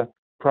that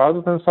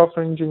product and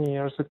software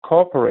engineers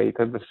cooperate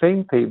at the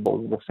same table,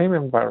 in the same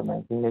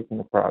environment in making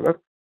a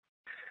product.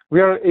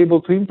 We are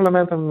able to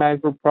implement and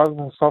measure product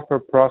and software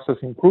process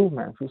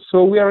improvements.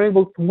 So we are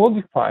able to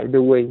modify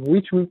the way in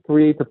which we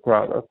create a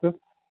product,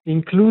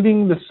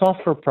 including the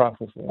software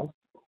processes.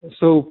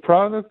 So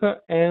product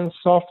and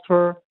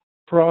software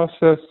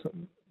processes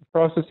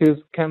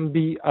can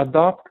be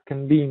adopted,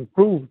 can be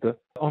improved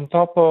on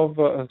top of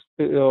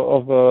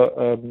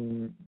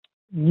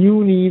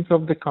new needs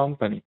of the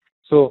company.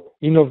 So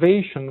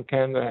innovation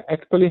can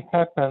actually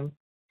happen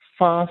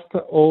fast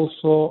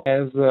also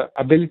as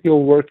ability of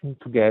working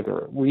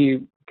together.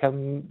 We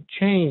can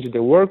change the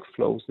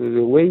workflows,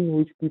 the way in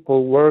which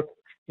people work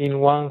in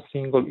one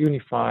single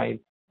unified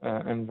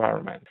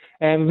environment.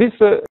 And this,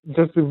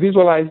 just to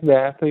visualize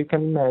that, you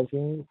can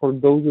imagine, for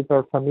those that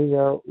are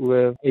familiar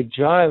with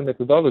agile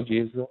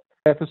methodologies,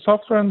 that the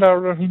software and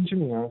hardware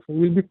engineers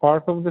will be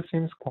part of the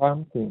same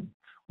Scrum team,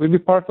 will be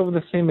part of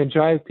the same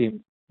agile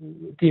team,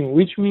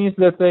 which means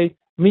that they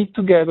meet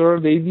together,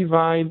 they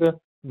divide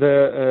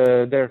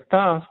their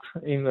tasks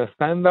in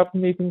stand-up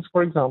meetings,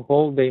 for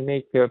example. They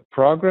make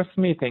progress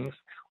meetings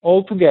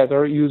all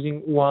together using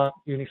one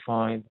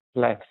unified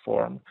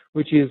platform,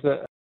 which is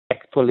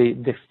actually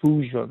the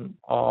fusion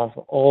of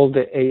all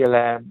the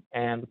ALM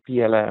and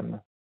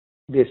PLM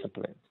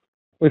disciplines.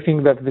 We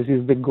think that this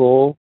is the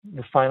goal,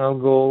 the final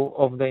goal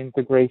of the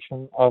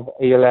integration of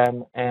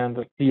ALM and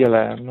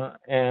PLM,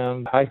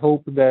 and I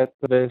hope that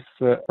this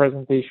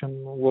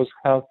presentation was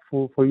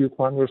helpful for you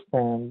to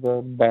understand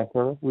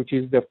better which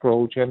is the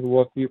approach and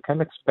what you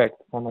can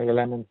expect from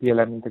ALM and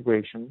PLM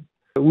integration.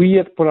 We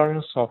at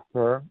Polarion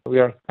Software, we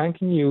are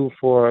thanking you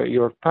for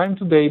your time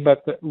today,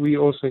 but we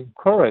also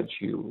encourage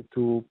you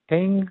to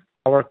ping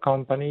our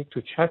company,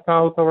 to check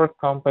out our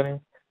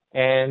company,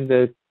 and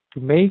to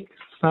make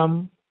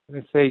some,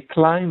 let's say,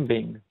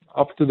 climbing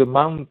up to the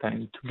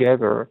mountain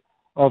together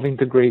of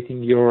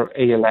integrating your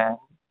ALM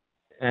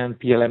and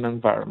PLM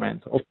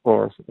environment. Of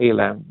course,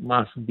 ALM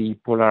must be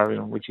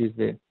Polarion, which is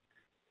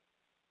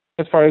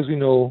as far as we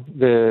know,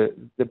 the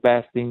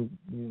best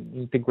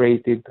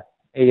integrated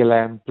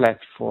ALM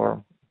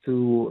platform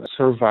to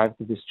survive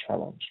this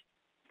challenge.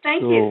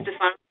 Thank you,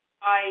 Stefano.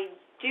 I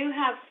do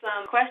have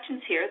some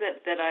questions here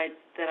that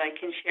I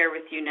can share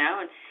with you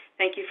now, and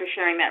thank you for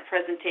sharing that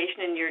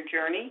presentation and your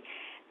journey.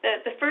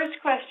 The first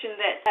question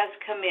that has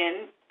come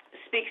in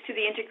speaks to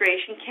the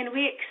integration. Can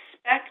we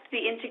expect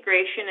the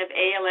integration of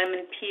ALM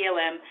and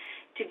PLM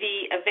to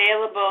be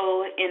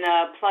available in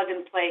a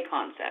plug-and-play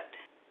concept?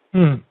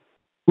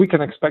 We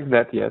can expect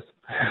that, yes.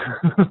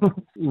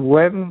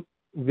 When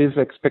this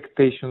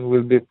expectation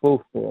will be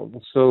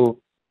fulfilled. So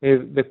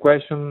if the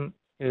question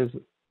is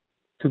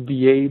to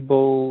be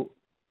able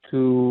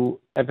to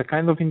have a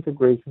kind of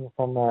integration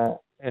from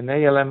an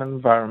ALM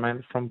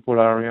environment from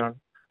Polarion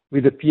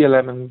with a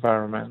PLM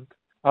environment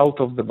out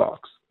of the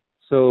box.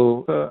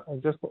 So I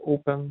just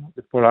open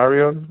the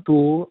Polarion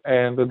tool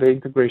and the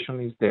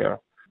integration is there.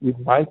 With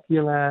my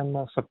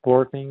PLM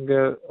supporting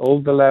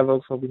all the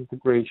levels of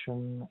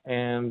integration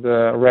and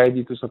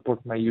ready to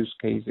support my use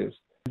cases.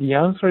 The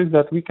answer is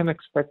that we can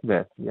expect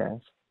that, yes,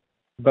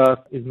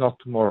 but it's not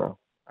tomorrow.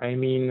 I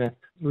mean,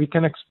 we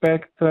can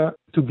expect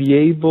to be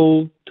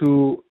able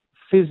to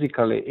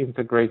physically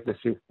integrate the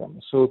system.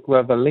 So to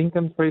have a link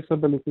and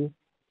traceability,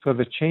 to have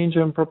a change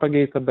and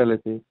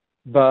propagatability,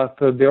 but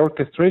the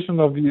orchestration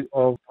of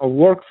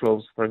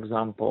workflows, for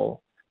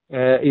example,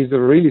 is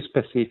really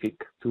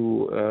specific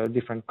to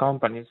different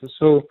companies.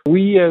 So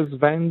we as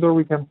vendor,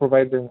 we can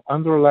provide the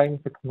underlying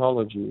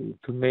technology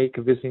to make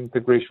this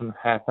integration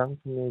happen,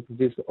 to make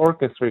this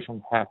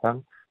orchestration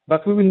happen,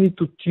 but we will need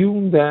to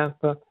tune that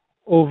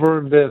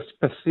over the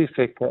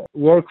specific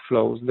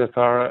workflows that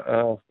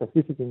are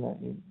specific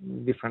in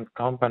different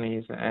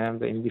companies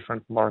and in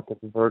different market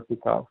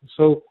verticals.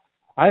 So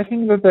I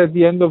think that at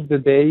the end of the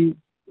day,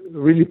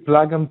 really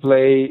plug and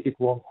play, it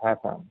won't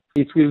happen.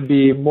 It will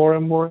be more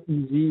and more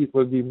easy. It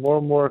will be more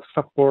and more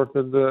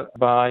supported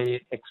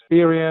by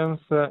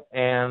experience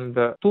and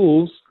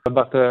tools,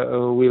 but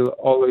will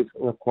always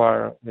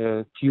require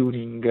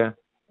tuning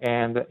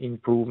and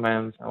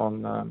improvements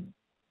on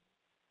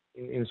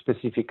in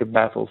specific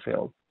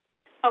battlefield.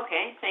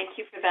 Okay, thank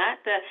you for that.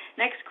 The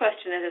next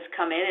question that has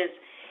come in is,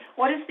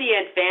 what is the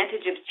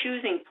advantage of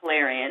choosing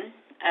Polarion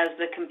as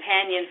the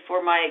companion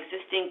for my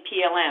existing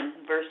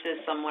PLM versus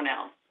someone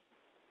else?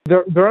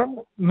 There are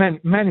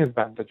many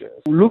advantages.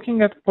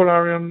 Looking at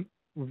Polarion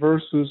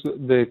versus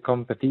the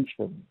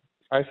competition,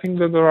 I think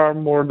that there are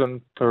more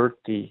than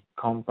 30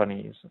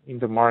 companies in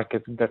the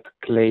market that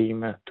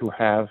claim to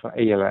have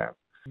ALM.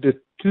 The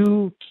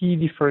two key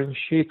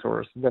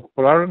differentiators that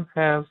Polarion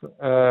has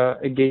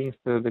against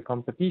the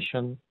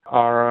competition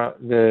are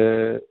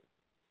the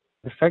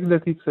fact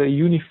that it's a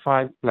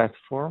unified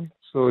platform.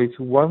 So it's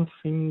one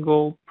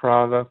single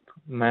product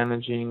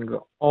managing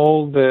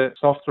all the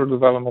software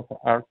development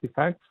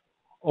artifacts,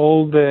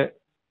 all the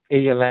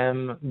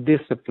ALM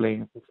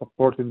disciplines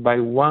supported by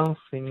one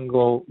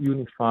single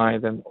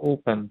unified and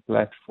open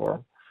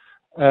platform.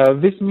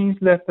 This means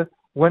that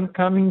when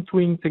coming to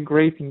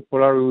integrating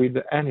Polarion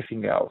with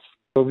anything else,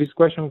 so this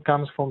question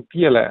comes from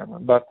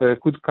PLM, but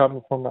could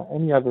come from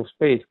any other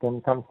space,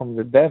 can come from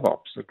the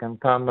DevOps, it can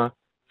come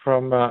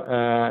from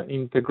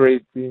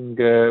integrating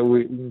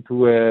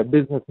into a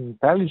business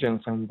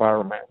intelligence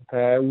environment.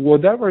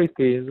 Whatever it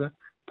is,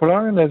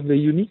 Polarion has the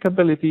unique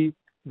ability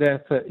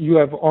that you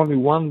have only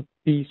one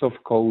piece of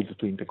code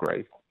to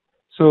integrate.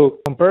 So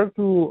compared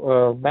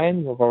to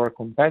many of our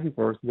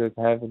competitors that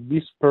have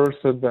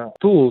dispersed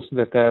tools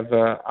that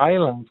have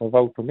islands of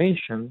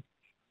automation,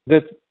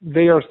 that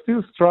they are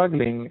still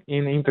struggling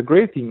in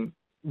integrating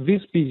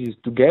these pieces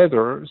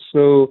together.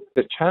 So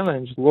the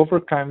challenge to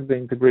overcome the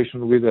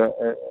integration with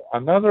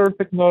another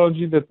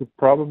technology that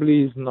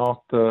probably is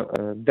not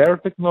their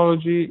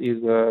technology,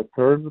 is a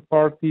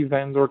third-party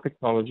vendor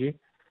technology.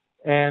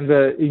 And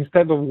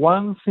instead of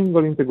one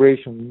single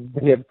integration,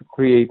 they have to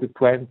create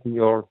 20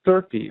 or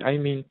 30. I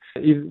mean,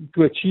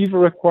 to achieve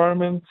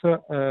requirements,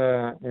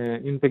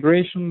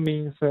 integration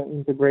means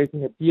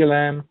integrating a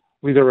PLM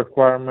with a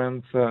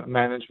requirements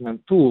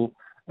management tool.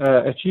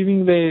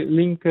 Achieving the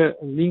link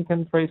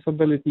and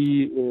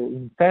traceability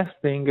in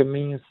testing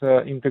means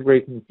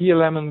integrating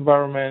PLM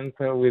environment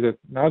with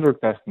another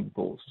testing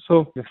tools.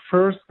 So the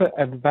first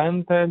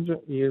advantage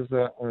is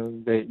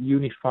the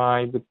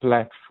unified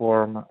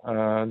platform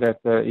that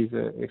is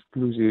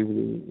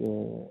exclusively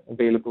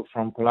available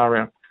from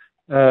Polarion.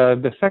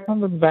 The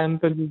second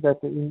advantage is that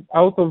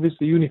out of this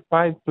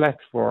unified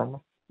platform,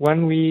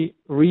 when we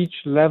reach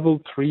level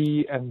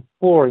 3 and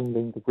 4 in the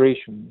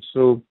integration,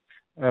 so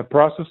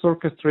process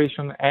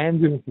orchestration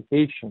and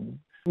unification,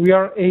 we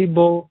are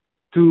able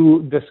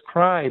to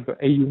describe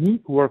a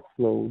unique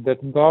workflow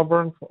that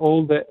governs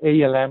all the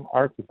ALM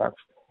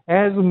artifacts.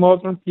 As a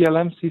modern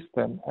PLM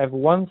system have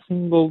one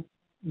single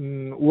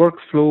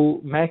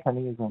workflow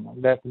mechanism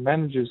that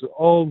manages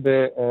all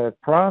the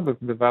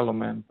product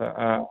development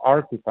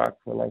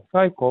artifacts life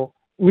cycle,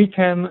 we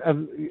can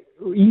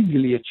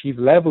easily achieve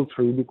level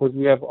 3 because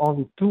we have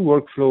only 2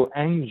 workflow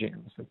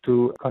engines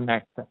to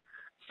connect.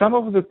 Some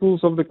of the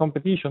tools of the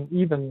competition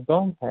even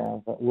don't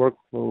have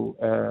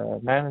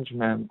workflow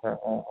management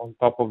on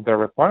top of the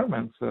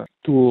requirements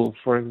tool,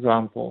 for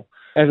example.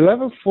 At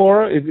level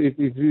 4, it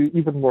is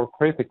even more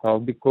critical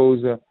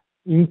because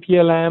in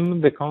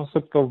PLM, the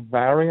concept of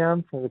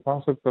variant, the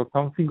concept of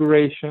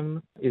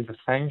configuration is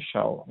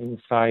essential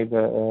inside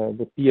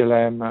the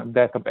PLM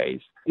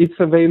database. It's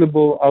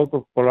available out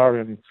of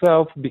Polarion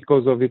itself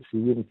because of its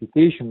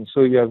unification.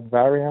 So you have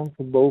variants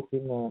both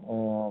in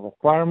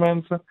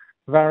requirements,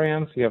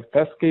 variants, you have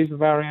test case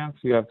variants,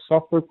 you have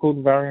software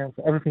code variants,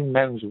 everything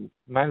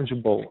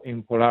manageable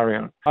in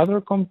Polarion.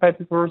 Other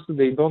competitors,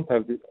 they don't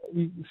have this.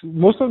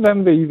 Most of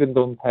them, they even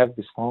don't have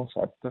this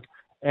concept.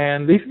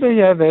 And if they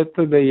have it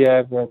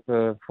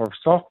for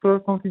software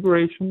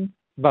configuration,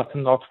 but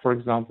not, for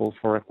example,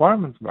 for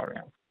requirements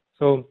variants.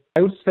 So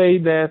I would say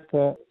that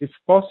it's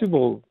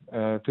possible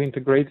to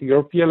integrate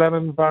your PLM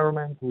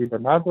environment with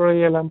another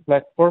ALM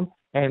platform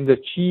and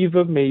achieve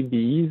maybe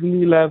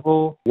easily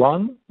level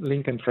 1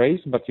 link and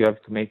trace, but you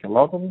have to make a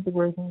lot of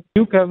integration.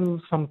 You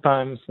can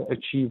sometimes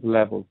achieve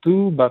level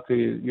 2, but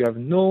you have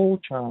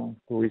no chance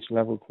to reach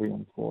level 3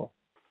 and 4.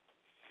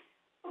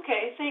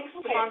 Okay, thanks,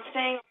 Stefan.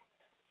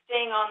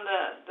 Staying on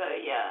the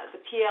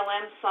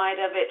PLM side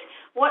of it,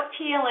 what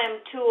PLM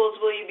tools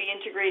will you be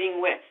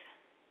integrating with?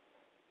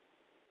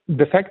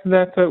 The fact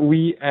that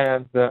we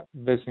had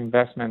this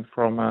investment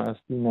from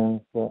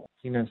Siemens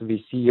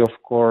VC,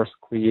 of course,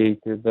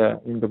 created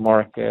in the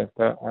market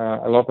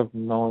a lot of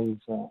noise,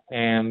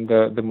 and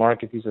the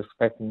market is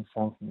expecting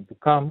something to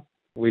come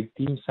with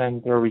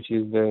Teamcenter, which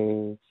is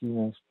the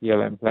Siemens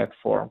PLM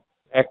platform.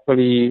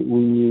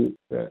 Actually,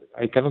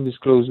 I cannot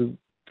disclose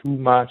too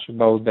much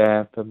about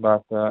that,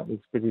 but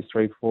it's pretty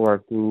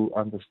straightforward to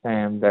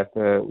understand that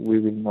we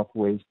will not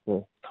waste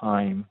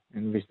time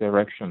in this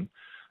direction.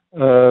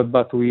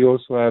 But we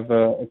also have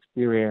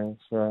experience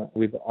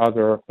with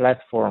other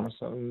platforms.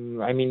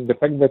 I mean, the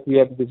fact that we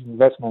have this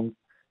investment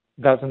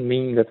doesn't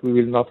mean that we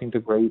will not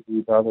integrate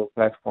with other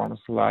platforms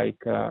like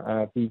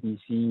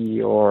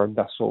PTC or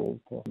Dassault.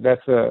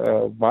 That's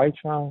by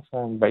chance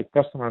and by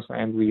customers,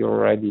 and we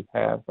already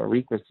have a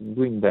request in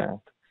doing that.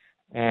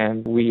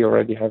 And we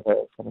already have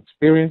some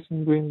experience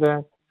in doing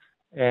that,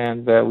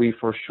 and we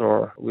for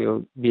sure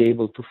will be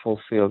able to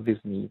fulfill these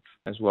needs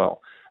as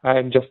well.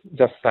 I'm just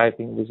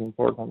citing this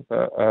important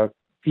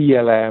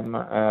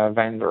PLM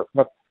vendor,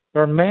 but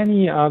there are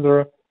many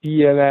other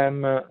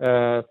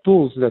PLM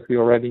tools that we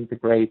already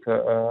integrate.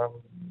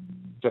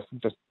 Just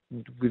to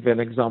give an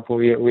example,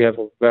 we have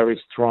a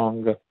very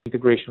strong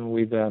integration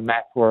with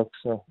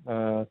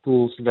MathWorks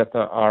tools that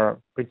are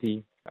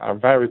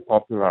very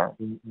popular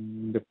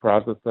in the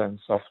product and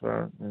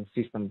software and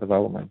system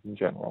development in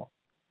general.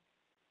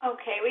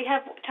 Okay, we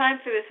have time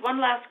for this one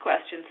last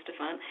question,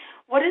 Stefan.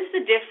 What is the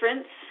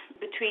difference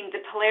between the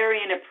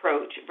Polarion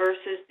approach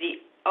versus the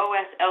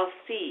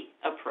OSLC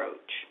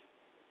approach?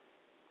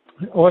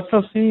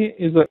 OSLC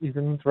is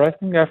an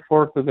interesting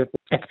effort that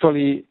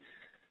actually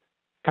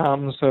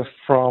comes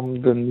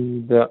from the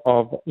need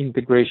of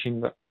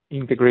integrating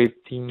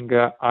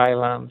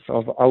islands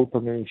of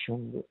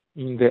automation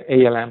in the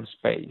ALM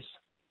space.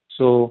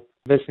 So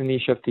this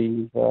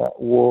initiative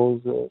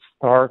was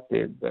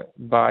started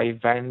by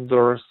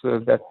vendors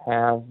that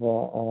have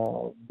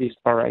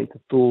disparate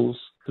tools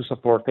to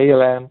support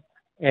ALM,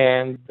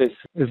 and this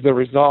is the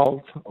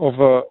result of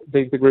the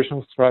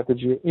integration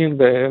strategy in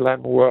the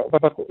ALM world.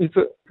 But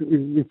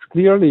it's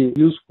clearly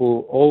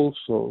useful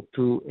also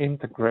to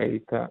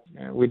integrate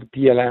with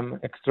PLM,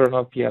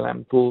 external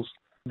PLM tools.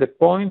 The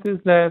point is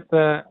that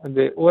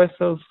the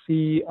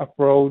OSLC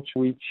approach,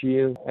 which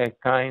is a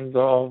kind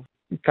of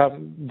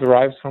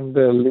derives from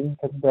the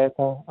linked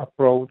data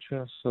approach,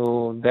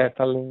 so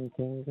data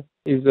linking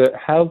is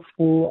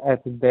helpful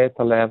at the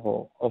data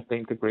level of the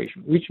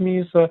integration, which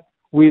means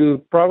we'll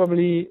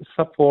probably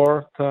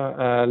support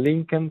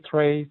link and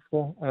trace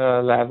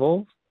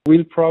levels,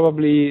 we'll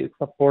probably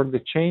support the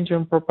change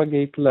and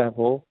propagate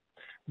level,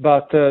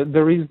 but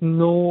there is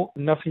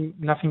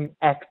nothing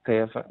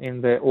active in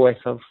the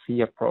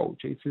OSLC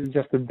approach. It's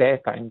just a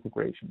data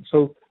integration.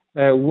 So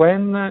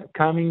when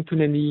coming to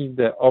the need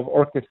of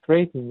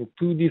orchestrating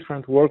two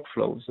different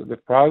workflows, the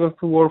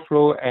product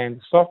workflow and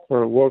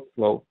software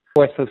workflow,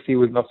 OSLC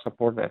will not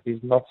support that, is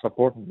not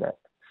supporting that.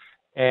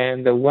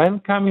 And when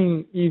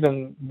coming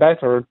even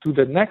better to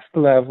the next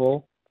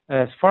level,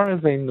 as far as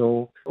I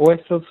know,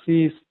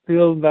 OSLC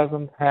still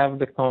doesn't have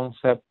the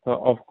concept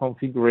of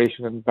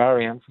configuration and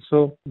variance.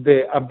 So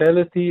the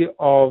ability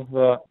of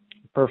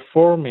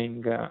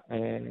performing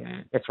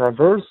a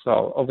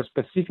traversal of a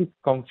specific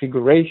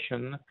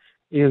configuration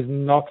is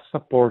not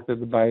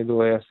supported by the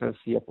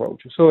OSLC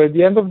approach. So at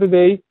the end of the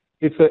day,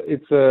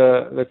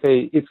 let's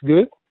say it's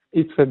good.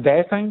 It's a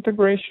data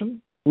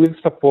integration with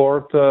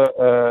support,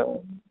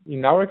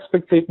 in our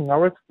expectation, in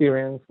our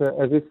experience,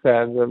 as it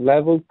said,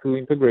 level 2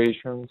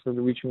 integration, so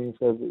which means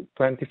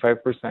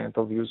 25%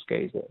 of use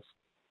cases.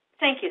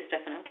 Thank you,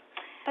 Stefano.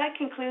 That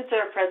concludes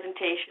our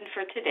presentation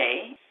for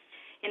today.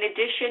 In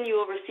addition, you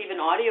will receive an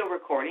audio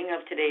recording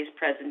of today's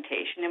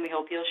presentation, and we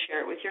hope you'll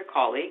share it with your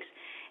colleagues.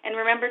 And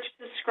remember to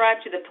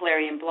subscribe to the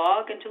Polarium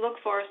blog and to look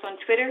for us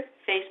on Twitter,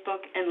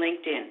 Facebook, and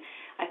LinkedIn.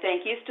 I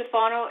thank you,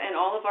 Stefano, and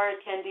all of our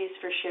attendees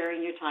for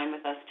sharing your time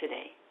with us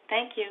today.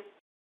 Thank you.